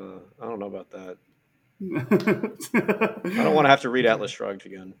 I don't know about that. I I don't want to have to read Atlas Shrugged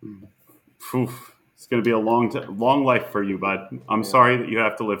again. Oof. It's going to be a long life for you, bud. I'm sorry that you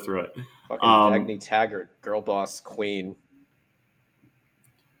have to live through it. Fucking Dagny Taggart, girl boss queen.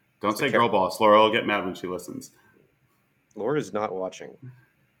 Don't say girl boss. Laura will get mad when she listens. Laura's not watching.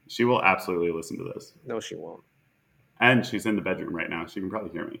 She will absolutely listen to this. No, she won't. And she's in the bedroom right now. She can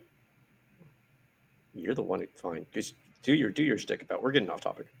probably hear me. You're the one. Fine. Just do your shtick about. We're getting off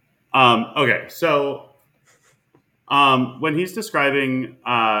topic. Okay, so when he's describing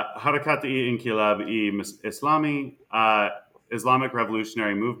Harakat-i Inqilab-i Islami, Islamic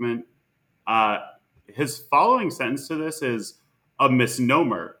Revolutionary Movement, his following sentence to this is a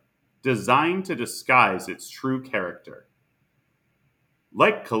misnomer designed to disguise its true character.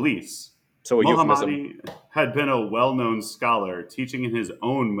 Like Khalis, So a euphemism. Mohammadi had been a well-known scholar teaching in his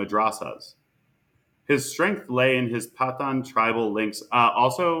own madrasas. His strength lay in his Pathan tribal links.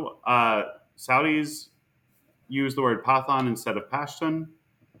 Also, Saudis use the word Pathan instead of Pashtun.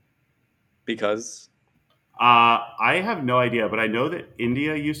 Because I have no idea, but I know that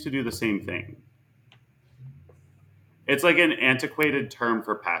India used to do the same thing. It's like an antiquated term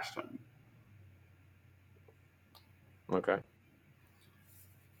for Pashtun. okay.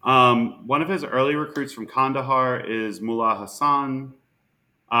 One of his early recruits from Kandahar is Mullah Hassan,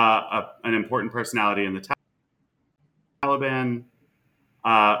 an important personality in the Taliban.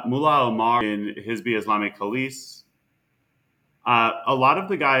 Mullah Omar in Hizb Islamic Khalis. A lot of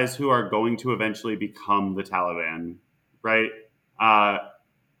the guys who are going to eventually become the Taliban, right,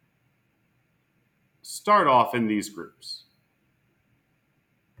 start off in these groups.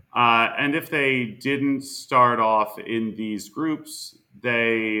 And if they didn't start off in these groups,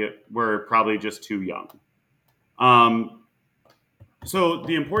 they were probably just too young. So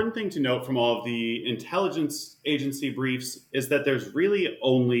the important thing to note from all of the intelligence agency briefs is that there's really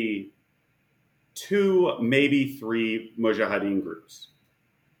only 2, maybe 3 Mujahideen groups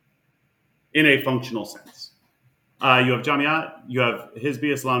in a functional sense. You have Jamiat, you have Hizb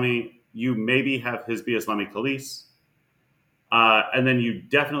Islami, you maybe have Hizb Islami Khalis, and then you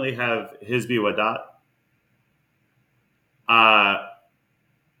definitely have Hizb Wadat.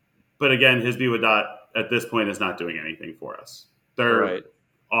 But again, Hizb Wadat at this point is not doing anything for us. They're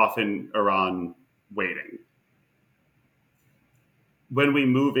off in Iran waiting. When we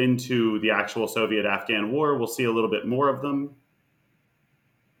move into the actual Soviet-Afghan war, we'll see a little bit more of them.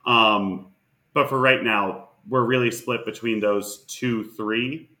 But for right now, we're really split between those 2,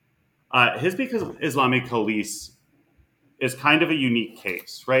 3. Hizb Islamic Khalis is kind of a unique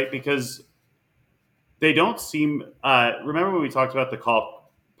case, right? Because they don't seem... remember when we talked about the Kalk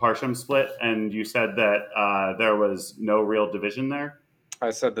Parsham split, and you said that there was no real division there?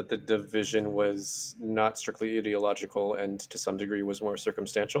 I said that the division was not strictly ideological and to some degree was more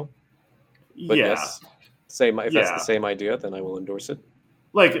circumstantial. But yes, if that's the same idea, then I will endorse it.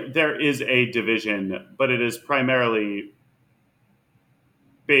 Like, there is a division, but it is primarily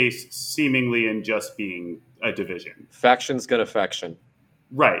based seemingly in just being a division. Faction's gonna faction.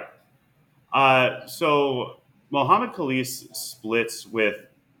 Right. So Mohammad Khalis splits with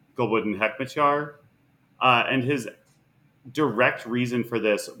Gulbuddin Hekmatyar, and his direct reason for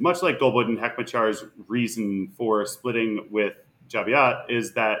this, much like Gulbuddin Hekmatyar's reason for splitting with Jamiat,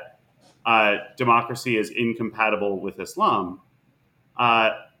 is that democracy is incompatible with Islam.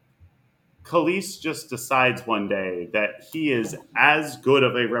 Khalis just decides one day that he is as good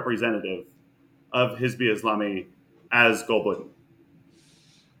of a representative of Hizb Islami as Gulbuddin.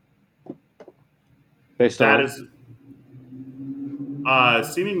 That is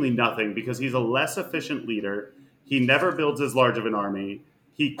seemingly nothing, because he's a less efficient leader. He never builds as large of an army.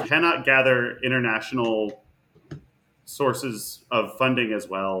 He cannot gather international sources of funding as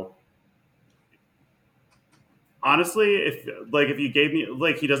well. Honestly, if you gave me,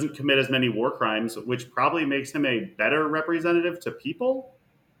 he doesn't commit as many war crimes, which probably makes him a better representative to people.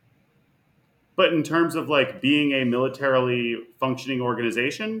 But in terms of being a militarily functioning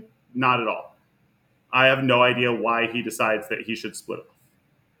organization, not at all. I have no idea why he decides that he should split off.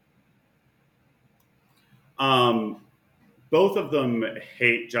 Both of them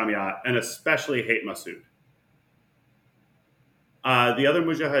hate Jamiat and especially hate Masood. The other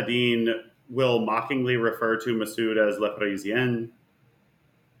Mujahideen will mockingly refer to Masood as Le Parisien.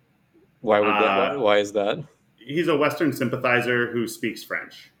 Why is that? he's a Western sympathizer who speaks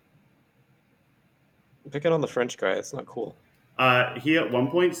French. Picking on the French guy, it's not cool. He at one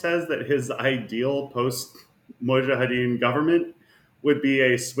point says that his ideal post-Mujahideen government would be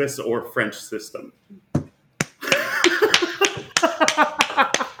a Swiss or French system.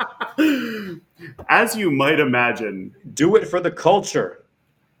 As you might imagine, do it for the culture.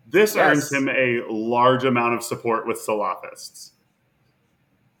 This earns him a large amount of support with Salafists.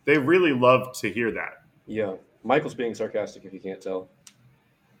 They really love to hear that. Yeah. Michael's being sarcastic if you can't tell.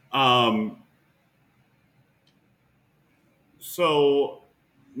 So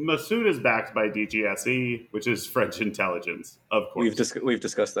Masood is backed by DGSE, which is French intelligence, of course. We've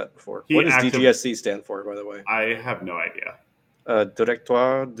discussed that before. What does DGSE stand for, by the way? I have no idea.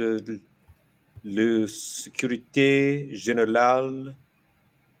 Directoire de la Sécurité Générale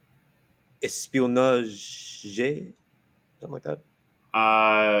Espionnage, something like that.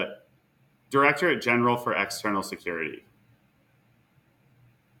 Directorate General for External Security.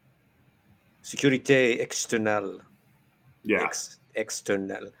 Sécurité Externelle. Yeah.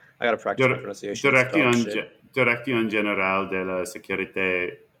 Externelle. I got to practice my pronunciation. Direction Générale de la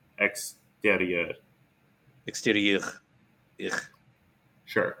Sécurité Extérieure. Extérieur.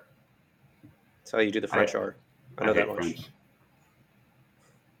 Sure. That's how you do the French R. I know that much.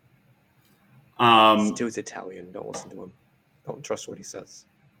 This dude's Italian. Don't listen to him. Don't trust what he says.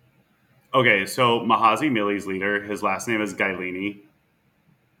 Okay, so Mahazi Milli's leader, his last name is Gailini.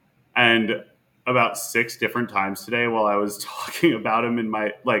 And about 6 different times today while I was talking about him in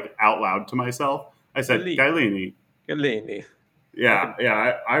my, out loud to myself, I said, Gailini. Gailini. Yeah,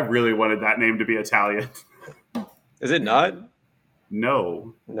 I really wanted that name to be Italian. Is it not?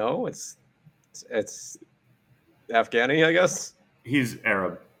 No. No, it's Afghani, I guess. He's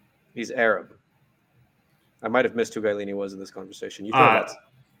Arab. He's Arab. I might have missed who Gailini was in this conversation. You thought that?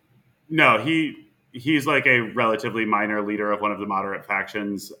 No, he's like a relatively minor leader of one of the moderate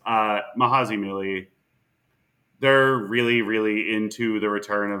factions. Mahazi Mili, they're really, really into the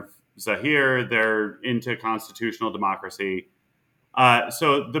return of Zahir. They're into constitutional democracy.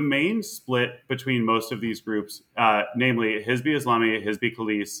 So the main split between most of these groups, namely Hizbi Islami, Hizbi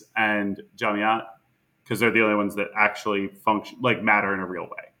Khalis, and Jamiat, because they're the only ones that actually function, matter in a real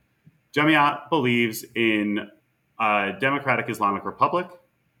way. Jamiat believes in a democratic Islamic republic,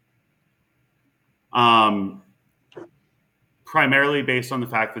 primarily based on the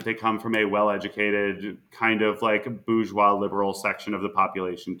fact that they come from a well-educated, kind of bourgeois liberal section of the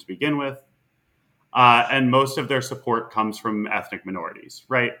population to begin with. And most of their support comes from ethnic minorities,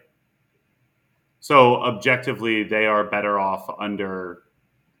 right? So objectively, they are better off under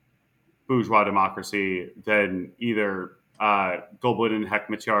bourgeois democracy than either Gulbuddin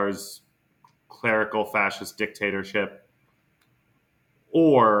Hekmatyar's clerical fascist dictatorship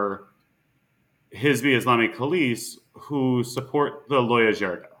or Hizbi Islamic Khalis, who support the Loya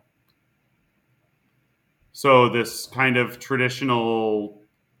Jirga. So this kind of traditional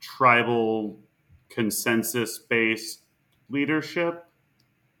tribal consensus-based leadership.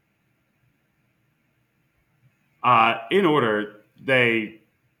 In order, they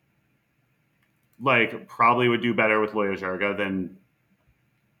probably would do better with Loya Jirga than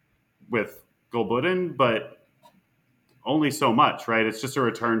with Gulbuddin, but only so much, right? It's just a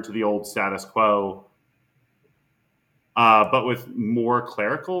return to the old status quo, but with more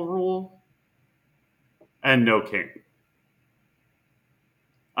clerical rule and no king.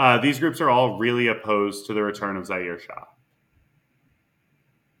 These groups are all really opposed to the return of Zahir Shah.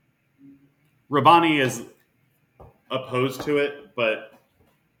 Rabbani is opposed to it, but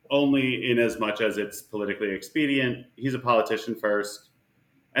only in as much as it's politically expedient. He's a politician first,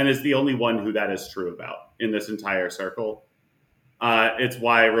 and is the only one who that is true about in this entire circle. It's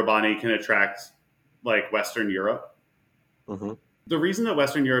why Rabbani can attract Western Europe. Mm-hmm. The reason that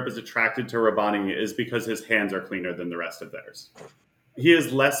Western Europe is attracted to Rabbani is because his hands are cleaner than the rest of theirs. He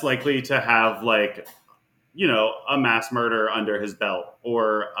is less likely to have a mass murder under his belt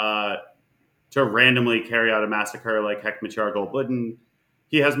or to randomly carry out a massacre like Hekmatyar Gulbuddin.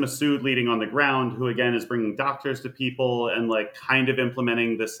 He has Masood leading on the ground, who again is bringing doctors to people and kind of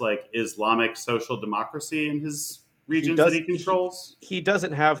implementing this Islamic social democracy in his regions that he controls. He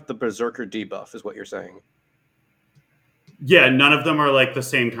doesn't have the berserker debuff, is what you're saying. Yeah, none of them are the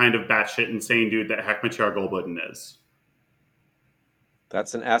same kind of batshit insane dude that Hekmatyar Gulbuddin is.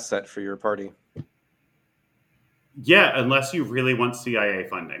 That's an asset for your party. Yeah, unless you really want CIA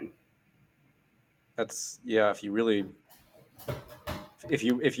funding.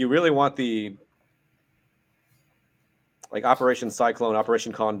 If you really want the Operation Cyclone,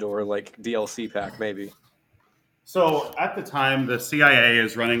 Operation Condor, DLC pack, maybe. So at the time, the CIA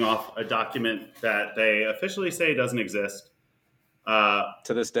is running off a document that they officially say doesn't exist. To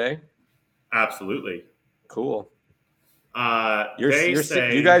this day? Absolutely. Cool. They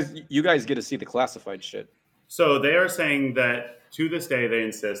say you guys get to see the classified shit. So they are saying that to this day they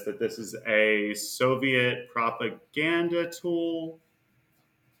insist that this is a Soviet propaganda tool.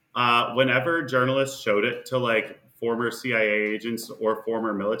 Whenever journalists showed it to like former CIA agents or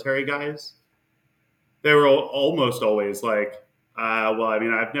former military guys, they were almost always like, well, I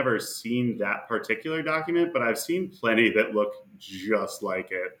mean, I've never seen that particular document, but I've seen plenty that look just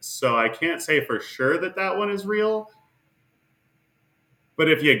like it. So I can't say for sure that that one is real. But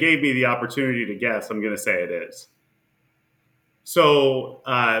if you gave me the opportunity to guess, I'm going to say it is. So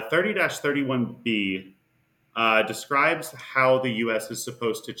 30-31B describes how the U.S. is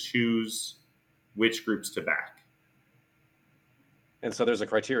supposed to choose which groups to back. And so there's a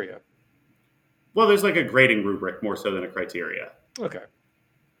criteria. Well, there's like a grading rubric more so than a criteria. Okay.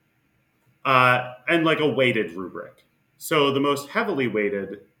 And like a weighted rubric. So the most heavily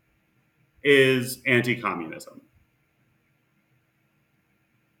weighted is anti-communism.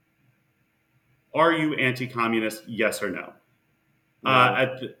 Are you anti-communist? Yes or no?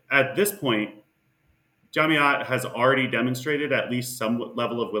 No. At this point, Jamiat has already demonstrated at least some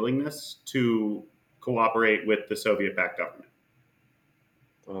level of willingness to cooperate with the Soviet-backed government.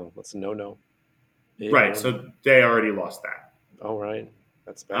 Oh, that's a no-no. Right, so they already lost that. Oh, right.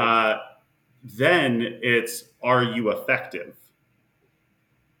 That's bad. Then it's, are you effective?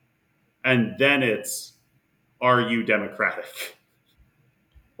 And then it's, are you democratic?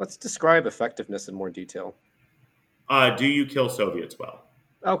 Let's describe effectiveness in more detail. Do you kill Soviets well?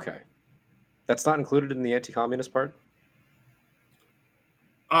 Okay. That's not included in the anti-communist part?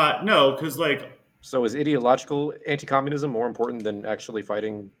 No, because like... So is ideological anti-communism more important than actually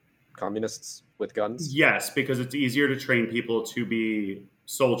fighting communists with guns? Yes, because it's easier to train people to be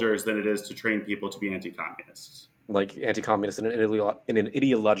soldiers than it is to train people to be anti-communists. Like anti-communist in an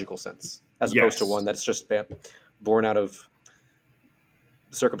ideological sense, as opposed to one that's just born out of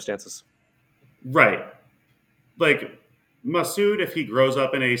circumstances. Right. Like Masood, if he grows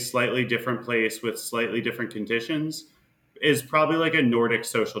up in a slightly different place with slightly different conditions, is probably like a Nordic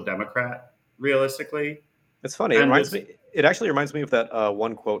social democrat, realistically. It's funny. It actually reminds me of that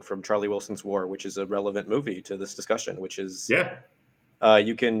one quote from Charlie Wilson's War, which is a relevant movie to this discussion, which is,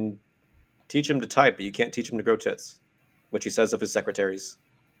 you can teach him to type, but you can't teach him to grow tits, which he says of his secretaries.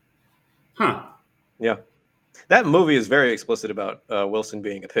 Huh. Yeah. That movie is very explicit about Wilson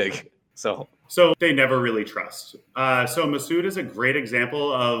being a pig. So they never really trust. So Masood is a great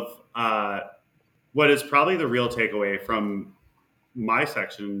example of what is probably the real takeaway from my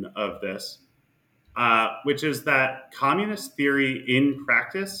section of this, which is that communist theory in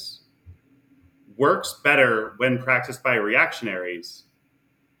practice works better when practiced by reactionaries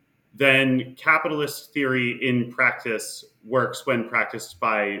than capitalist theory in practice works when practiced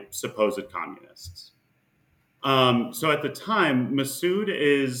by supposed communists. So at the time, Masood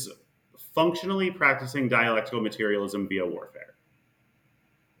is functionally practicing dialectical materialism via warfare.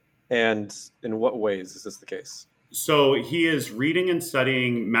 And in what ways is this the case? So he is reading and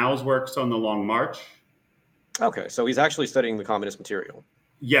studying Mao's works on the Long March. Okay, so he's actually studying the communist material.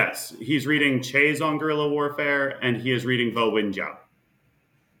 Yes, he's reading Che's on guerrilla warfare, and he is reading Vo Winjiao.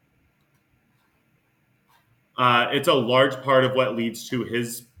 It's a large part of what leads to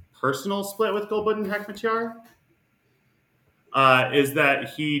his personal split with Gulbuddin Hekmatyar. Is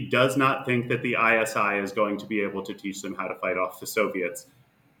that he does not think that the ISI is going to be able to teach them how to fight off the Soviets,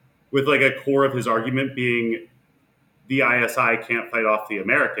 with like a core of his argument being the ISI can't fight off the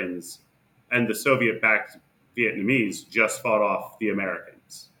Americans, and the Soviet-backed Vietnamese just fought off the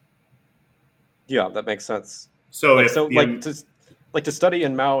Americans. Yeah, that makes sense. So to study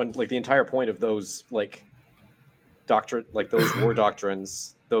in Mao, and like the entire point of those like doctrine, like those war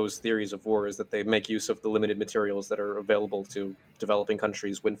doctrines, those theories of war, is that they make use of the limited materials that are available to developing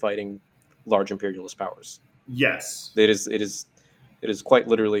countries when fighting large imperialist powers. Yes, it is quite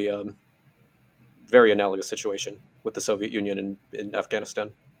literally a very analogous situation with the Soviet Union in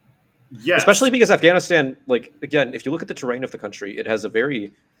Afghanistan. Yes, especially because Afghanistan, like again, if you look at the terrain of the country, it has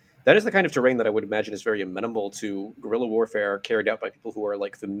that is the kind of terrain that I would imagine is very amenable to guerrilla warfare carried out by people who are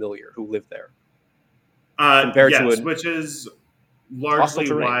like familiar, who live there. Which is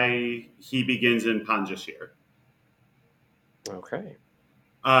largely why he begins in Panjshir. Okay.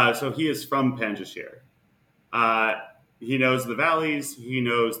 So he is from Panjshir. He knows the valleys. He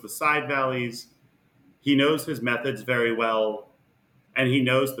knows the side valleys. He knows his methods very well, and he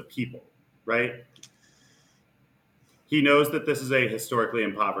knows the people, right? He knows that this is a historically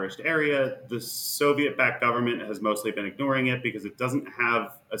impoverished area. The Soviet-backed government has mostly been ignoring it because it doesn't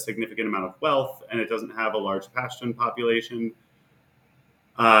have a significant amount of wealth and it doesn't have a large Pashtun population.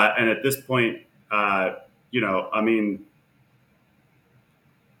 And at this point, Amin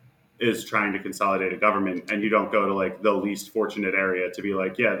is trying to consolidate a government, and you don't go to like the least fortunate area to be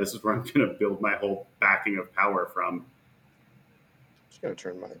like, yeah, this is where I'm going to build my whole backing of power from. Just going to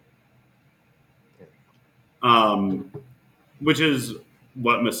turn mine. Which is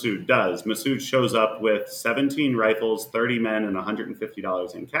what Masood does. Masood shows up with 17 rifles, 30 men, and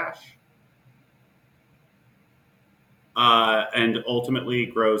 $150 in cash. And ultimately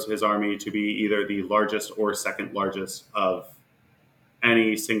grows his army to be either the largest or second largest of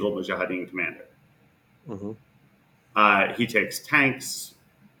any single Mujahideen commander. Mm-hmm. He takes tanks.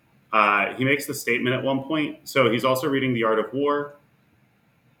 He makes the statement at one point. So he's also reading The Art of War.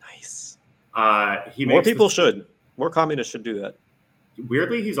 Nice. More people should. More communists should do that.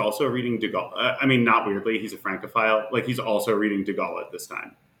 Weirdly, he's also reading De Gaulle. Not weirdly, he's a Francophile. Like, he's also reading De Gaulle at this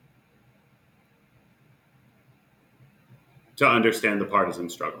time to understand the partisan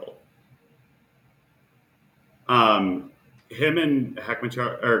struggle. Him and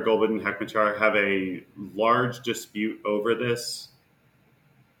Hekmatyar, or Gulbuddin Hekmatyar, have a large dispute over this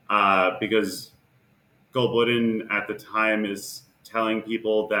because Gulbuddin at the time is telling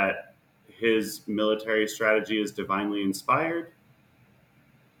people that his military strategy is divinely inspired.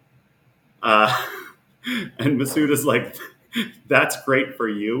 And Masood is like, that's great for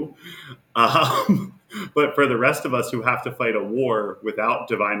you. But for the rest of us who have to fight a war without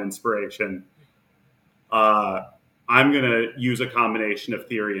divine inspiration, I'm going to use a combination of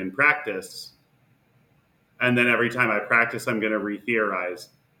theory and practice. And then every time I practice, I'm going to re-theorize.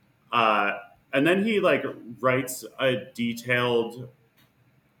 And then he writes a detailed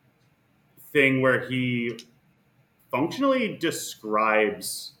thing where he functionally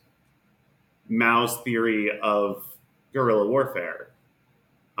describes Mao's theory of guerrilla warfare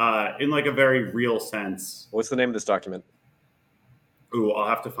in a very real sense. What's the name of this document? Ooh, I'll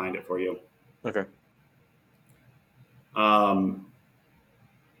have to find it for you. Okay. I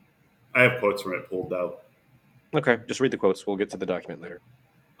have quotes from it pulled though. Okay, just read the quotes. We'll get to the document later.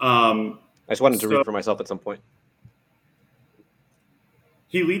 I just wanted to read for myself at some point.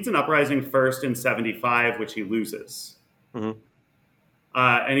 He leads an uprising first in 75, which he loses. Mm-hmm.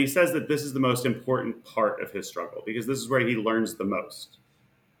 And he says that this is the most important part of his struggle because this is where he learns the most.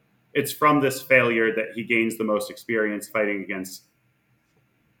 It's from this failure that he gains the most experience fighting against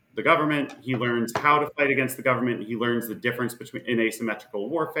the government. He learns how to fight against the government. He learns the difference in asymmetrical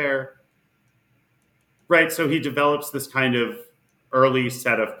warfare. Right, so he develops this kind of early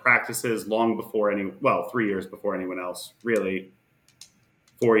set of practices long before 3 years before anyone else, really.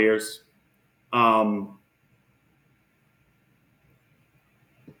 4 years.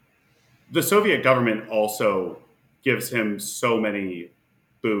 The Soviet government also gives him so many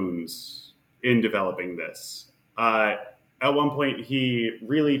boons in developing this. At one point, he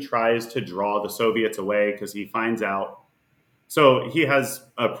really tries to draw the Soviets away because he finds out. So he has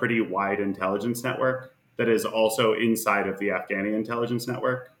a pretty wide intelligence network that is also inside of the Afghani intelligence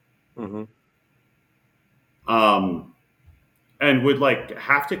network. Mm-hmm. And would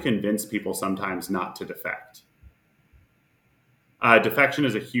have to convince people sometimes not to defect. Defection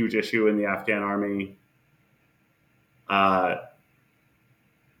is a huge issue in the Afghan army,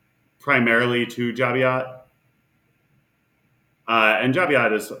 primarily to Jabiat. And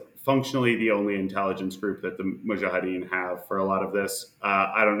Jabiat is functionally the only intelligence group that the Mujahideen have for a lot of this.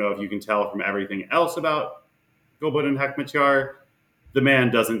 I don't know if you can tell from everything else about Gulbuddin Hekmatyar, the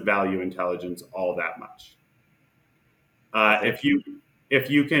man doesn't value intelligence all that much. If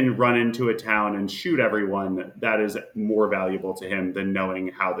you can run into a town and shoot everyone, that is more valuable to him than knowing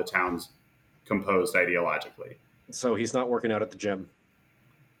how the town's composed ideologically. So he's not working out at the gym.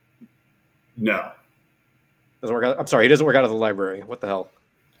 No. Doesn't work out. I'm sorry, he doesn't work out at the library. What the hell?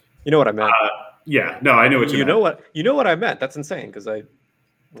 You know what I meant? Yeah, no, I know what you meant. You know what I meant. That's insane because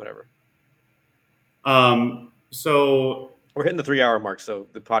whatever. So we're hitting the 3-hour mark, so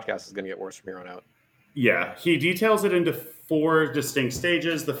the podcast is going to get worse from here on out. Yeah, he details it into 4 distinct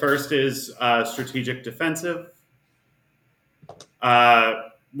stages. The first is strategic defensive,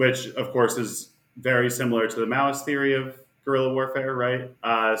 which, of course, is very similar to the Maoist theory of guerrilla warfare, right?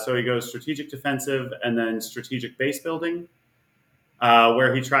 So he goes strategic defensive and then strategic base building,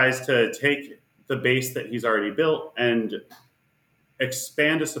 where he tries to take the base that he's already built and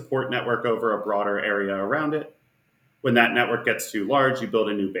expand a support network over a broader area around it. When that network gets too large, you build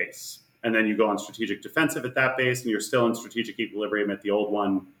a new base. And then you go on strategic defensive at that base, and you're still in strategic equilibrium at the old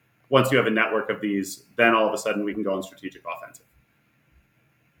one. once you have a network of these, then all of a sudden we can go on strategic offensive.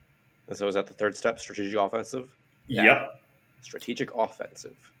 And so is that the third step, strategic offensive? Yep. Strategic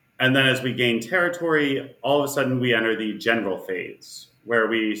offensive. And then as we gain territory, all of a sudden we enter the general phase, where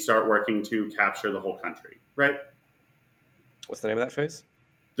we start working to capture the whole country, right? What's the name of that phase?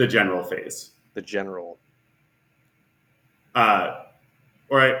 The general phase. The general.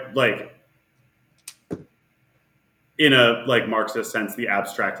 Or like, in a like Marxist sense, the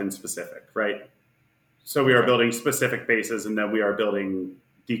abstract and specific, right? So we are building specific bases, and then we are building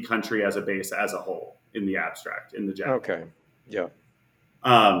the country as a base as a whole in the abstract, in the general. Okay. Yeah.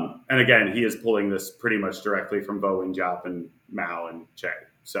 And again, he is pulling this pretty much directly from Vo Wing-Jop and Mao and Che.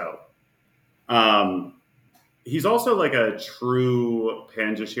 So he's also like a true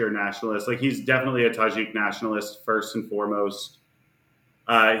Panjshir nationalist. Like, he's definitely a Tajik nationalist first and foremost.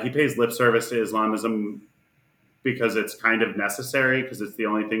 He pays lip service to Islamism because it's kind of necessary, because it's the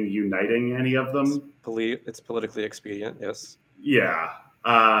only thing uniting any of them. It's politically expedient, yes. Yeah.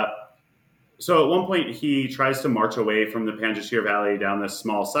 So at one point, he tries to march away from the Panjshir Valley down this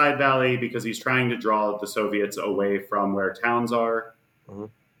small side valley because he's trying to draw the Soviets away from where towns are.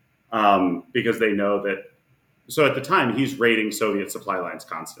 Mm-hmm. Because they know that. So at the time, he's raiding Soviet supply lines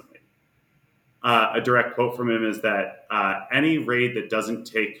constantly. A direct quote from him is that any raid that doesn't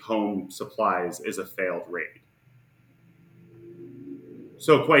take home supplies is a failed raid.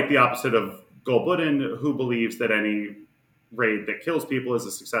 So quite the opposite of Gulbuddin, who believes that any raid that kills people is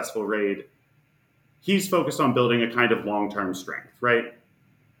a successful raid. He's focused on building a kind of long-term strength, right?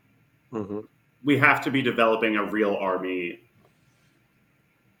 Mm-hmm. We have to be developing a real army.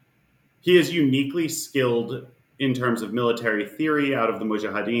 He is uniquely skilled in terms of military theory out of the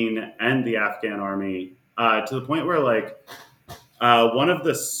Mujahideen and the Afghan army, to the point where, like, one of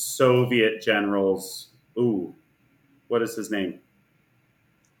the Soviet generals, what is his name?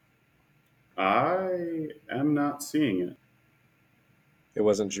 I am not seeing it. It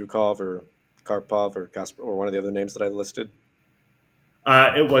wasn't Zhukov or Karpov or Kasper or one of the other names that I listed?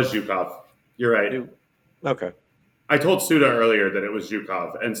 It was Zhukov. You're right. Okay. I told Suda earlier that it was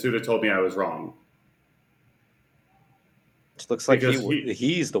Zhukov, and Suda told me I was wrong. It looks like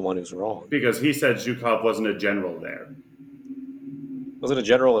he's the one who's wrong. Because he said Zhukov wasn't a general there. Was it a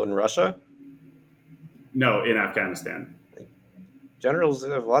general in Russia? No, in Afghanistan. Generals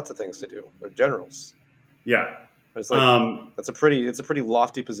have lots of things to do. They're generals. Yeah. It's like, it's a pretty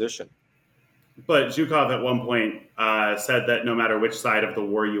lofty position. But Zhukov at one point said that no matter which side of the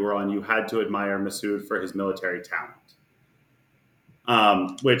war you were on, you had to admire Massoud for his military talent,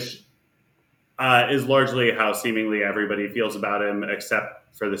 which is largely how seemingly everybody feels about him,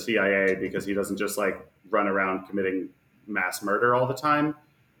 except for the CIA, because he doesn't just like run around committing mass murder all the time,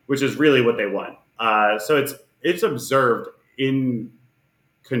 which is really what they want. So it's observed in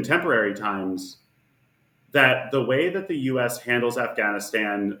contemporary times that the way that the U.S. handles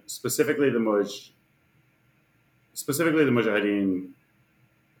Afghanistan, specifically the Mujahideen,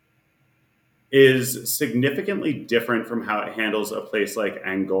 is significantly different from how it handles a place like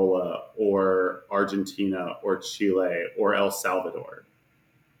Angola or Argentina or Chile or El Salvador,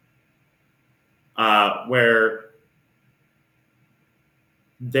 where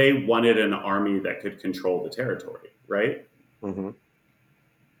they wanted an army that could control the territory, right? Mm-hmm.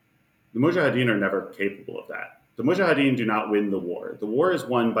 The Mujahideen are never capable of that. The Mujahideen do not win the war. The war is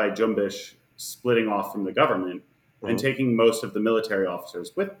won by Junbish splitting off from the government and taking most of the military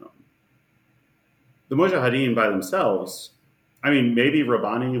officers with them. The Mujahideen by themselves, I mean, maybe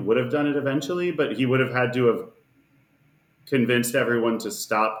Rabbani would have done it eventually, but he would have had to have convinced everyone to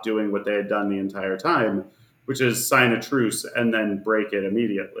stop doing what they had done the entire time, which is sign a truce and then break it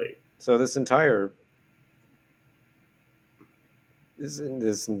immediately. So this entire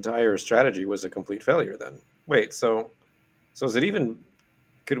strategy was a complete failure then. Wait, so is it even,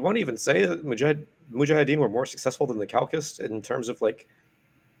 could one even say that Mujahideen were more successful than the Khalqists in terms of like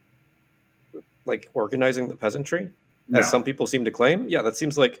organizing the peasantry, as some people seem to claim? Yeah, that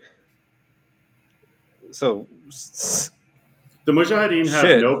seems like, so the Mujahideen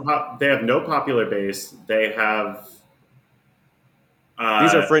have no popular base. They have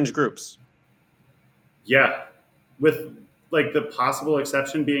these are fringe groups. Yeah, with like the possible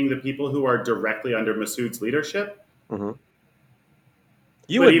exception being the people who are directly under Massoud's leadership. Mm-hmm.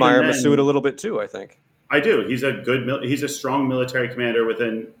 You admire Massoud a little bit too, I think. I do. He's a strong military commander with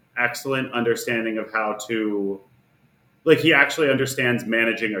an excellent understanding of how to, like, he actually understands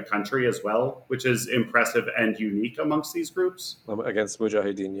managing a country as well, which is impressive and unique amongst these groups. Against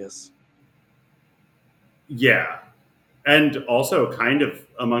Mujahideen, yes. Yeah. And also kind of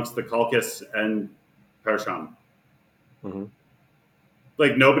amongst the Khalqists and Persham. Mm-hmm.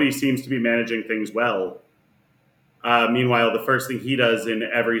 Like, nobody seems to be managing things well. Meanwhile, the first thing he does in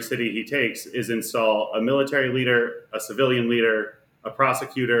every city he takes is install a military leader, a civilian leader, a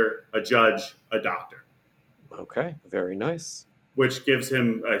prosecutor, a judge, a doctor, Okay, very nice. which gives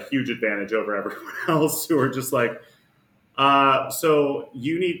him a huge advantage over everyone else who are just like, so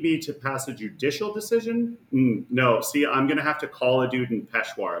you need me to pass a judicial decision? No, see, I'm going to have to call a dude in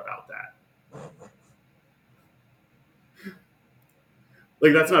Peshawar about that.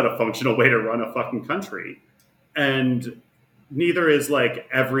 Like, that's not a functional way to run a fucking country. And neither is like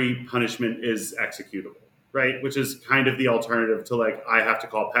every punishment is executable, right? Which is kind of the alternative to like, I have to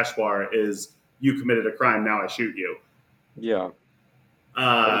call Peshawar is you committed a crime, now I shoot you. Yeah.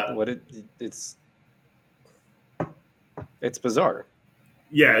 It's bizarre.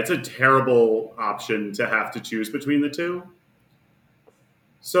 Yeah, it's a terrible option to have to choose between the two.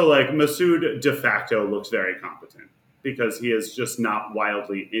 So like Masood de facto looks very competent because he is just not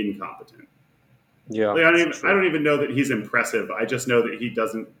wildly incompetent. Yeah. Like, I don't even know that he's impressive. I just know that he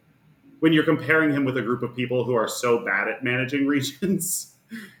doesn't. When you're comparing him with a group of people who are so bad at managing regions,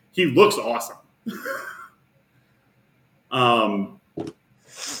 he looks awesome.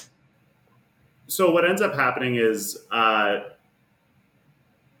 So what ends up happening is other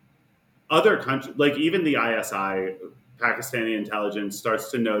countries, like even the ISI, Pakistani intelligence,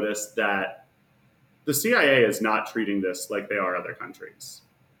 starts to notice that the CIA is not treating this like they are other countries.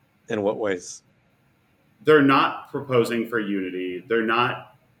 In what ways? They're not proposing for unity. They're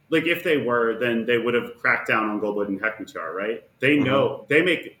not, like, if they were, then they would have cracked down on Gulbuddin Hekmatyar, right? They know,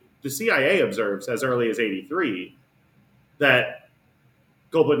 the CIA observes as early as 83 that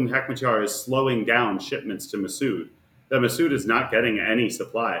Gulbuddin Hekmatyar is slowing down shipments to Masood, that Masood is not getting any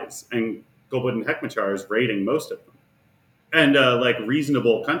supplies, and Gulbuddin Hekmatyar is raiding most of them. And like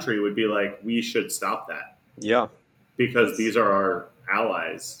reasonable country would be like, we should stop that. Yeah. Because these are our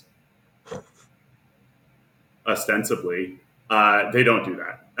allies. Ostensibly, they don't do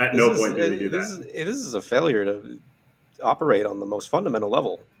that. At no point do they do that. This is a failure to operate on the most fundamental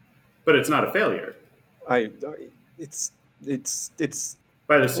level. But it's not a failure. It's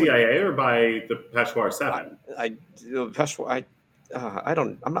by the CIA or by the Peshawar 7? Peshawar.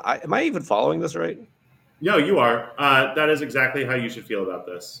 Am I even following this right? No, you are. That is exactly how you should feel about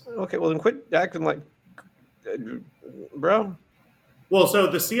this. Okay, well then quit acting like, bro. Well, so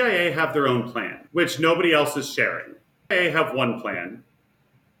the CIA have their own plan, which nobody else is sharing. They have one plan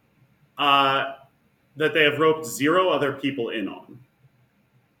that they have roped 0 other people in on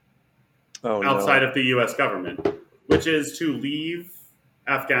outside of the U.S. government, which is to leave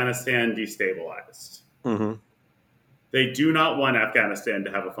Afghanistan destabilized. Mm-hmm. They do not want Afghanistan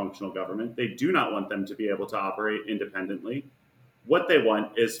to have a functional government. They do not want them to be able to operate independently. What they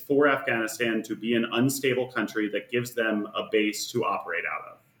want is for Afghanistan to be an unstable country that gives them a base to operate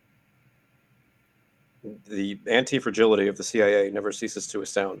out of. The anti-fragility of the CIA never ceases to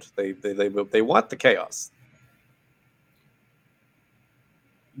astound. They want the chaos.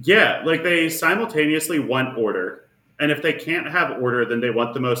 Yeah, like they simultaneously want order, and if they can't have order, then they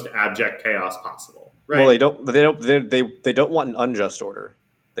want the most abject chaos possible. Right? Well, they don't want an unjust order.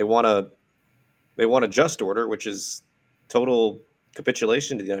 They want a just order, which is total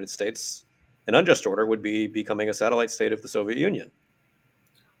capitulation to the United States. An unjust order would be becoming a satellite state of the Soviet Union.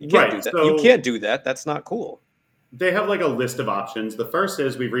 You can't do that. So you can't do that. That's not cool. They have like a list of options. The first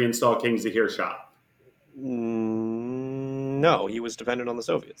is we reinstall King Zahir Shah. No, he was dependent on the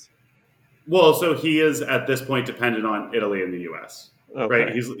Soviets. Well, so he is at this point dependent on Italy and the U.S. Okay.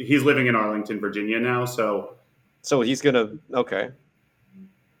 Right? He's living in Arlington, Virginia now. So he's gonna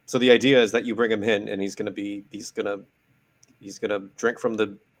So the idea is that you bring him in, and he's gonna drink from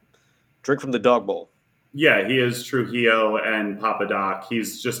the dog bowl. Yeah, he is Trujillo and Papa Doc.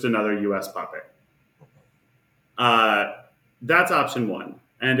 He's just another U.S. puppet. That's option 1.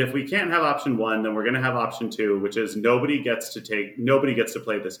 And if we can't have option 1, then we're going to have option 2, which is nobody gets to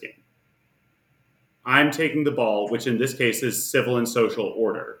play this game. I'm taking the ball, which in this case is civil and social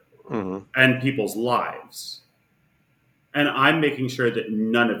order and people's lives. And I'm making sure that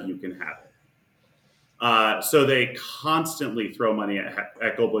none of you can have it. So they constantly throw money at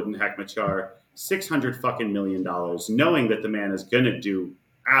Gulbuddin Hekmatyar, $600 million, knowing that the man is going to do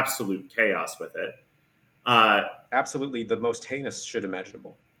absolute chaos with it. Absolutely the most heinous shit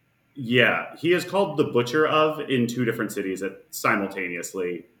imaginable. Yeah, he is called the Butcher of in 2 different cities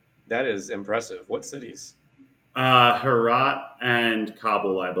simultaneously. That is impressive. What cities? Herat and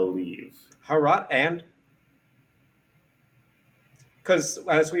Kabul, I believe. Herat and? Because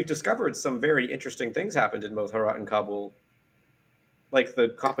as we've discovered, some very interesting things happened in both Herat and Kabul. Like the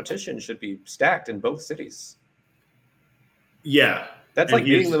competition should be stacked in both cities. Yeah. That's And like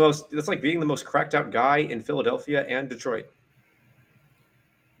he being is- the most. That's like being the most cracked out guy in Philadelphia and Detroit.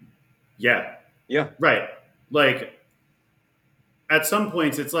 Yeah, Yeah, right. Like at some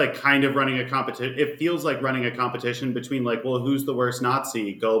points, it's like kind of running a competition. It feels like running a competition between like, well, who's the worst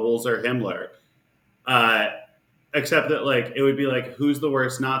Nazi, Goebbels or Himmler? Except that like it would be like, who's the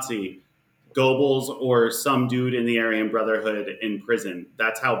worst Nazi, Goebbels or some dude in the Aryan Brotherhood in prison?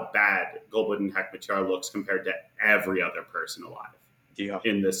 That's how bad Gulbuddin Hekmatyar looks compared to every other person alive yeah.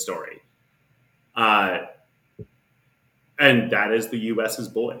 in this story. And that is the U.S.'s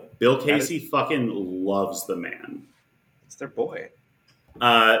boy. Bill Casey fucking loves the man. It's their boy.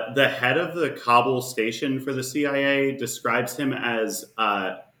 The head of the Kabul station for the CIA describes him as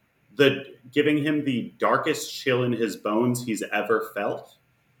giving him the darkest chill in his bones he's ever felt.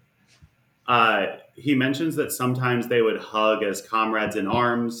 He mentions that sometimes they would hug as comrades in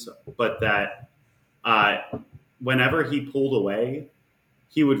arms, but that whenever he pulled away,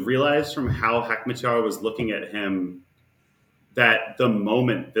 he would realize from how Hekmatyar was looking at him that the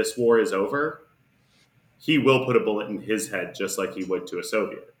moment this war is over, he will put a bullet in his head just like he would to a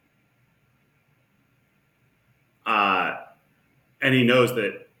Soviet. And he knows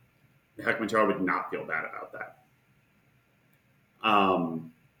that Hekmatyar would not feel bad about that.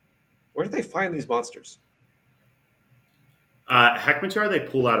 Where do they find these monsters? Hekmatyar they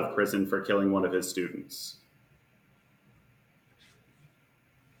pull out of prison for killing one of his students.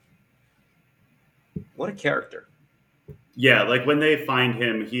 What a character. Yeah, like when they find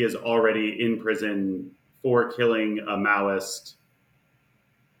him, he is already in prison for killing a Maoist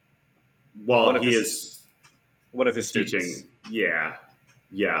while he is one of his teaching. students. Yeah.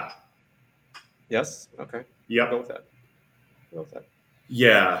 Yes. Okay. I'll Yep. go with that.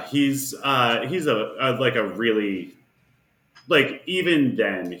 Yeah, he's a like a really, like, even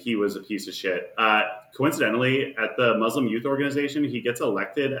then he was a piece of shit. Coincidentally, at the Muslim Youth Organization, he gets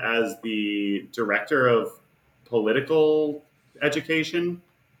elected as the director of political education.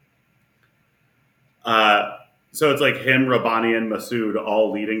 So it's like him, Rabbani, and Masood all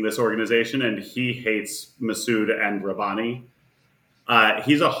leading this organization, and he hates Masood and Rabbani.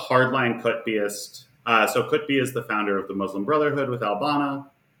 He's a hardline Qutbiyist. So Qutbi is the founder of the Muslim Brotherhood with al-Banna.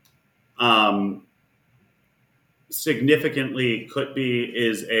 Significantly, Qutbi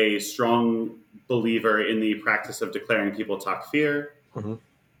is a strong believer in the practice of declaring people takfir. Mm-hmm.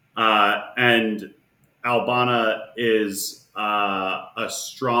 And al-Banna is a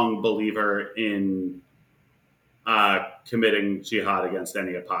strong believer in committing jihad against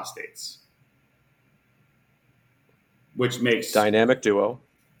any apostates. Which makes... Dynamic duo.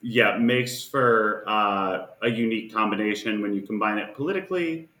 Yeah, makes for a unique combination when you combine it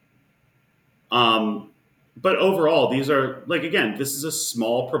politically. But overall, these are, like, again, this is a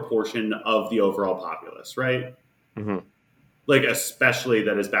small proportion of the overall populace, right? Mm-hmm. Like, especially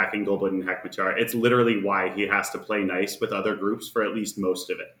that is backing Gulbuddin Hekmatyar. It's literally why he has to play nice with other groups for at least most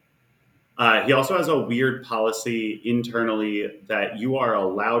of it. He also has a weird policy internally that you are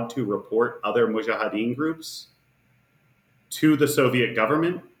allowed to report other Mujahideen groups to the Soviet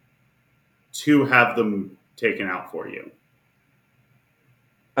government to have them taken out for you.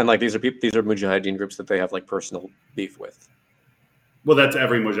 And like these are Mujahideen groups that they have like personal beef with. Well, that's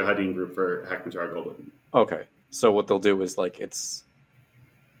every Mujahideen group for Hekmatyar Gulbuddin. Okay, so what they'll do is like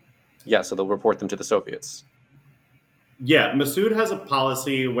so they'll report them to the Soviets. Yeah, Masood has a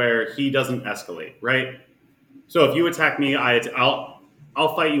policy where he doesn't escalate, right? So if you attack me,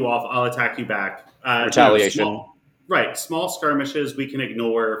 I'll fight you off. I'll attack you back. Retaliation. Small skirmishes we can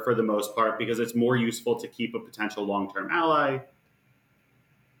ignore for the most part because it's more useful to keep a potential long-term ally.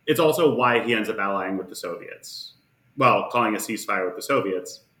 It's also why he ends up allying with the Soviets. Well, calling a ceasefire with the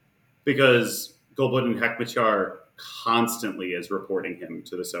Soviets, because Gulbuddin Hekmatyar constantly is reporting him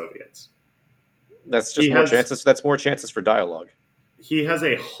to the Soviets. That's just more chances. That's more chances for dialogue. He has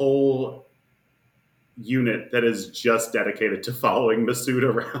a whole unit that is just dedicated to following Masood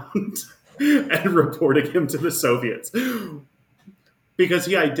around and reporting him to the Soviets, because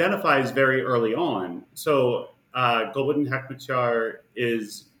he identifies very early on. So Gulbuddin Hekmatyar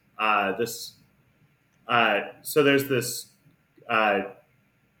is this. So there's this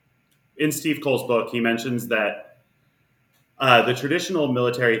in Steve Cole's book. He mentions that the traditional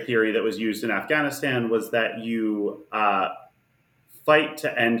military theory that was used in Afghanistan was that you fight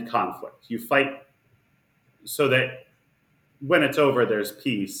to end conflict. You fight so that when it's over, there's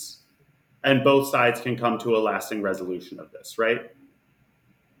peace, and both sides can come to a lasting resolution of this, right?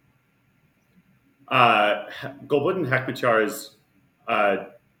 Gulbuddin Hekmatyar is a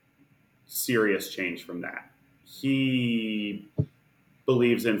serious change from that. He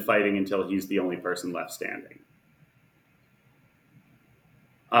believes in fighting until he's the only person left standing.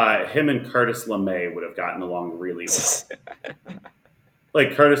 him and Curtis LeMay would have gotten along really well.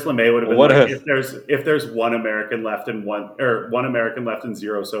 Like Curtis LeMay would have been if there's one American left and one American left and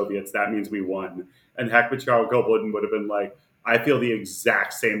 0 Soviets, that means we won. And Hekmatyar Gulbuddin would have been like, I feel the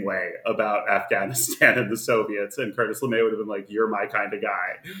exact same way about Afghanistan and the Soviets. And Curtis LeMay would have been like, you're my kind of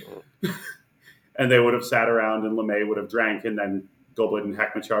guy. And they would have sat around and LeMay would have drank, and then Gulbuddin and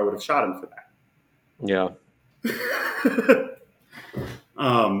Hekmatyar would have shot him for that. Yeah.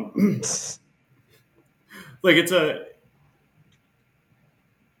 Like it's a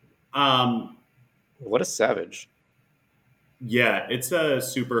what a savage. Yeah, it's a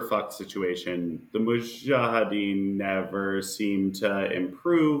super fucked situation. The Mujahideen never seem to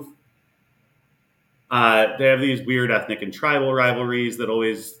improve. They have these weird ethnic and tribal rivalries that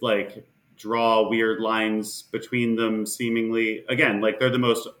always like draw weird lines between them, seemingly. Again, like they're the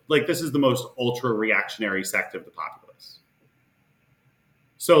most, like this is the most ultra reactionary sect of the populace.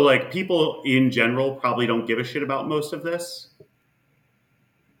 So like people in general probably don't give a shit about most of this.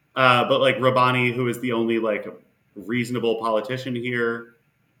 But like Rabbani, who is the only like reasonable politician here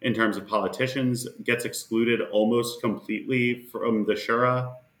in terms of politicians, gets excluded almost completely from the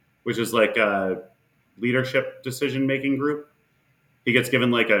Shura, which is like a leadership decision-making group. He gets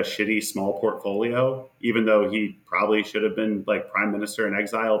given like a shitty small portfolio, even though he probably should have been like prime minister in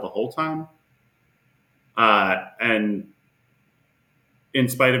exile the whole time. And in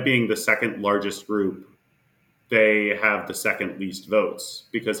spite of being the second largest group, they have the second least votes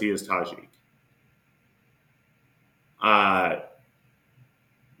because he is Tajik.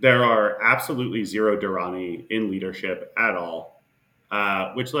 There are absolutely zero Durrani in leadership at all,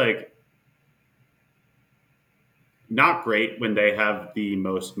 which like not great when they have the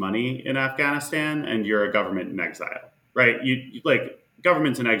most money in Afghanistan and you're a government in exile, right? You like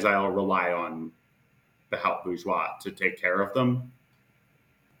governments in exile rely on the haute bourgeois to take care of them.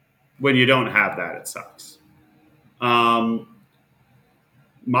 When you don't have that, it sucks.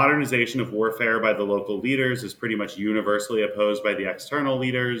 Modernization of warfare by the local leaders is pretty much universally opposed by the external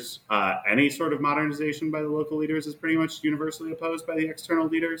leaders. Any sort of modernization by the local leaders is pretty much universally opposed by the external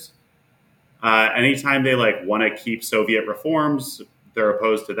leaders. Anytime they like want to keep Soviet reforms, they're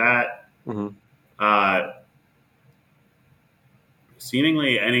opposed to that. Mm-hmm.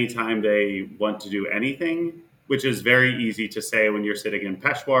 Seemingly, anytime they want to do anything, which is very easy to say when you're sitting in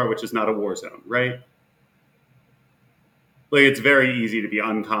Peshawar, which is not a war zone, right? Like it's very easy to be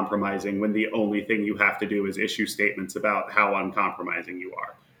uncompromising when the only thing you have to do is issue statements about how uncompromising you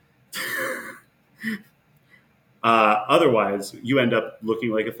are. Otherwise, you end up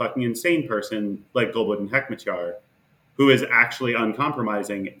looking like a fucking insane person like Gulbuddin Hekmatyar, who is actually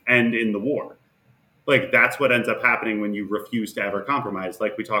uncompromising and in the war. Like that's what ends up happening when you refuse to ever compromise,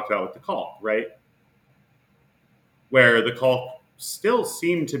 like we talked about with the Khalq, right? Where the Khalq still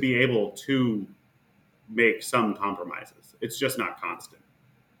seem to be able to make some compromises. It's just not constant.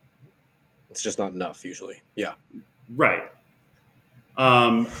 It's just not enough usually. Yeah. Right.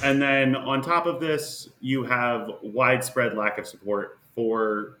 And then on top of this, you have widespread lack of support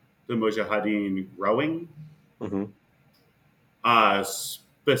for the Mujahideen growing. Mm-hmm.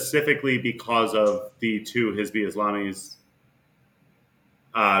 Specifically because of the two Hizbi Islamis,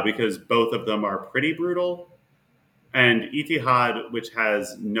 because both of them are pretty brutal. And Ittihad, which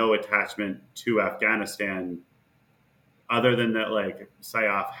has no attachment to Afghanistan, other than that, like,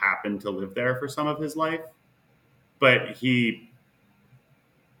 Sayyaf happened to live there for some of his life. But he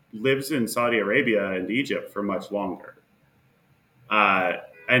lives in Saudi Arabia and Egypt for much longer.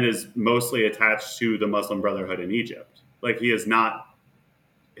 And is mostly attached to the Muslim Brotherhood in Egypt. Like, he is not...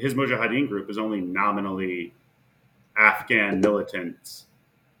 His Mujahideen group is only nominally Afghan militants.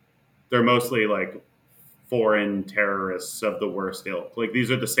 They're mostly, like, foreign terrorists of the worst ilk. Like, these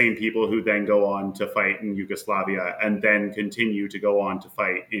are the same people who then go on to fight in Yugoslavia and then continue to go on to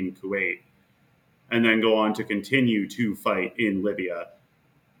fight in Kuwait and then go on to continue to fight in Libya.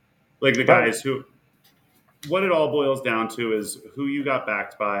 Like the guys who, what it all boils down to is who you got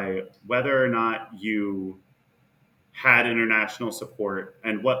backed by, whether or not you had international support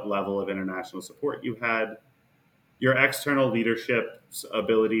and what level of international support you had, your external leadership's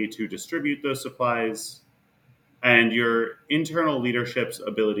ability to distribute those supplies, and your internal leadership's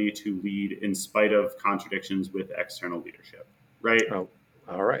ability to lead in spite of contradictions with external leadership, right? Oh,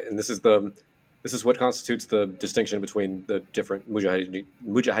 all right. And this is what constitutes the distinction between the different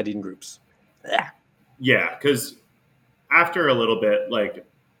Mujahideen groups. Yeah, because after a little bit, like,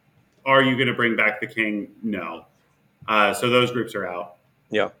 are you going to bring back the king? No. So those groups are out.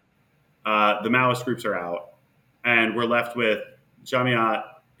 Yeah. The Maoist groups are out. And we're left with Jamiat,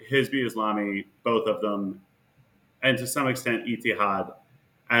 Hizbi Islami, both of them, and to some extent Ittihad,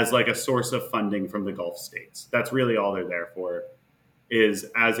 as like a source of funding from the Gulf states. That's really all they're there for, is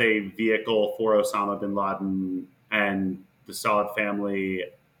as a vehicle for Osama bin Laden and the Saud family.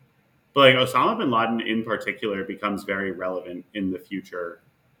 But like Osama bin Laden in particular becomes very relevant in the future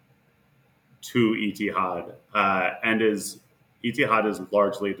to Ittihad, and Ittihad is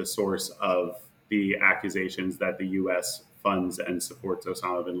largely the source of the accusations that the U.S. funds and supports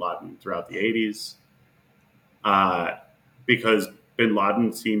Osama bin Laden throughout the 80s, because bin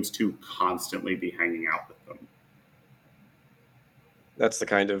Laden seems to constantly be hanging out with them. That's the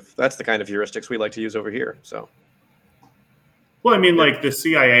kind of heuristics we like to use over here. So, well, I mean, like the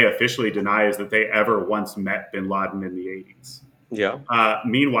CIA officially denies that they ever once met bin Laden in the 80s. yeah.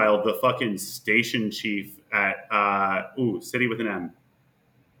 Meanwhile, the fucking station chief at city with an M.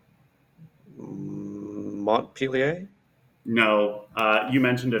 Montpellier? No, you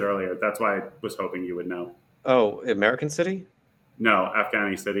mentioned it earlier. That's why I was hoping you would know. Oh, American City? No,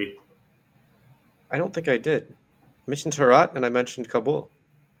 Afghani City. I don't think I did. I mentioned Herat and I mentioned Kabul.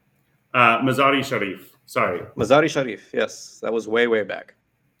 Mazar-e Sharif. Sorry. Mazar-e Sharif, yes. That was way, way back.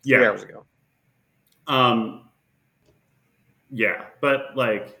 3 hours ago. Yeah, but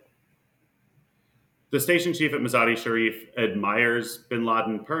like the station chief at Mazar-e Sharif admires bin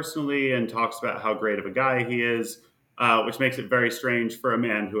Laden personally and talks about how great of a guy he is, which makes it very strange for a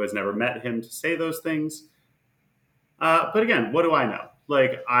man who has never met him to say those things. But again, what do I know?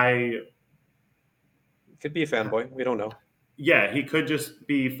 Like, Could be a fanboy. We don't know. Yeah, he could just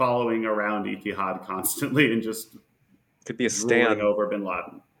be following around Ittihad constantly and just Could be a ruling stan. over bin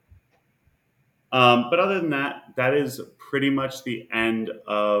Laden. But other than that, that is pretty much the end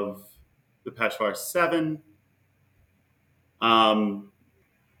of the Peshawar 7.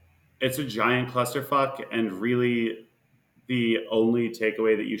 It's a giant clusterfuck, and really the only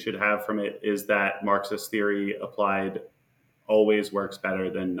takeaway that you should have from it is that Marxist theory applied always works better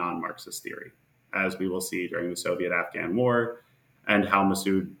than non-Marxist theory, as we will see during the Soviet-Afghan War, and how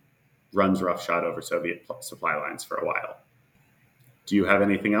Massoud runs roughshod over Soviet supply lines for a while. Do you have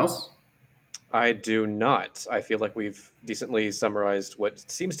anything else? I do not. I feel like we've decently summarized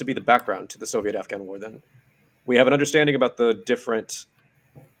what seems to be the background to the Soviet-Afghan War then. We have an understanding about the different,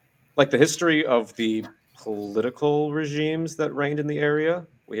 like the history of the political regimes that reigned in the area.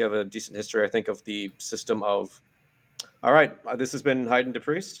 We have a decent history, I think, of the system of... All right, this has been Haydn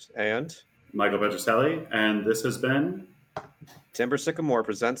DePriest and... Michael Petroselli, and this has been... Timber Sycamore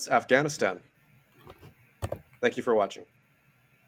presents Afghanistan. Thank you for watching.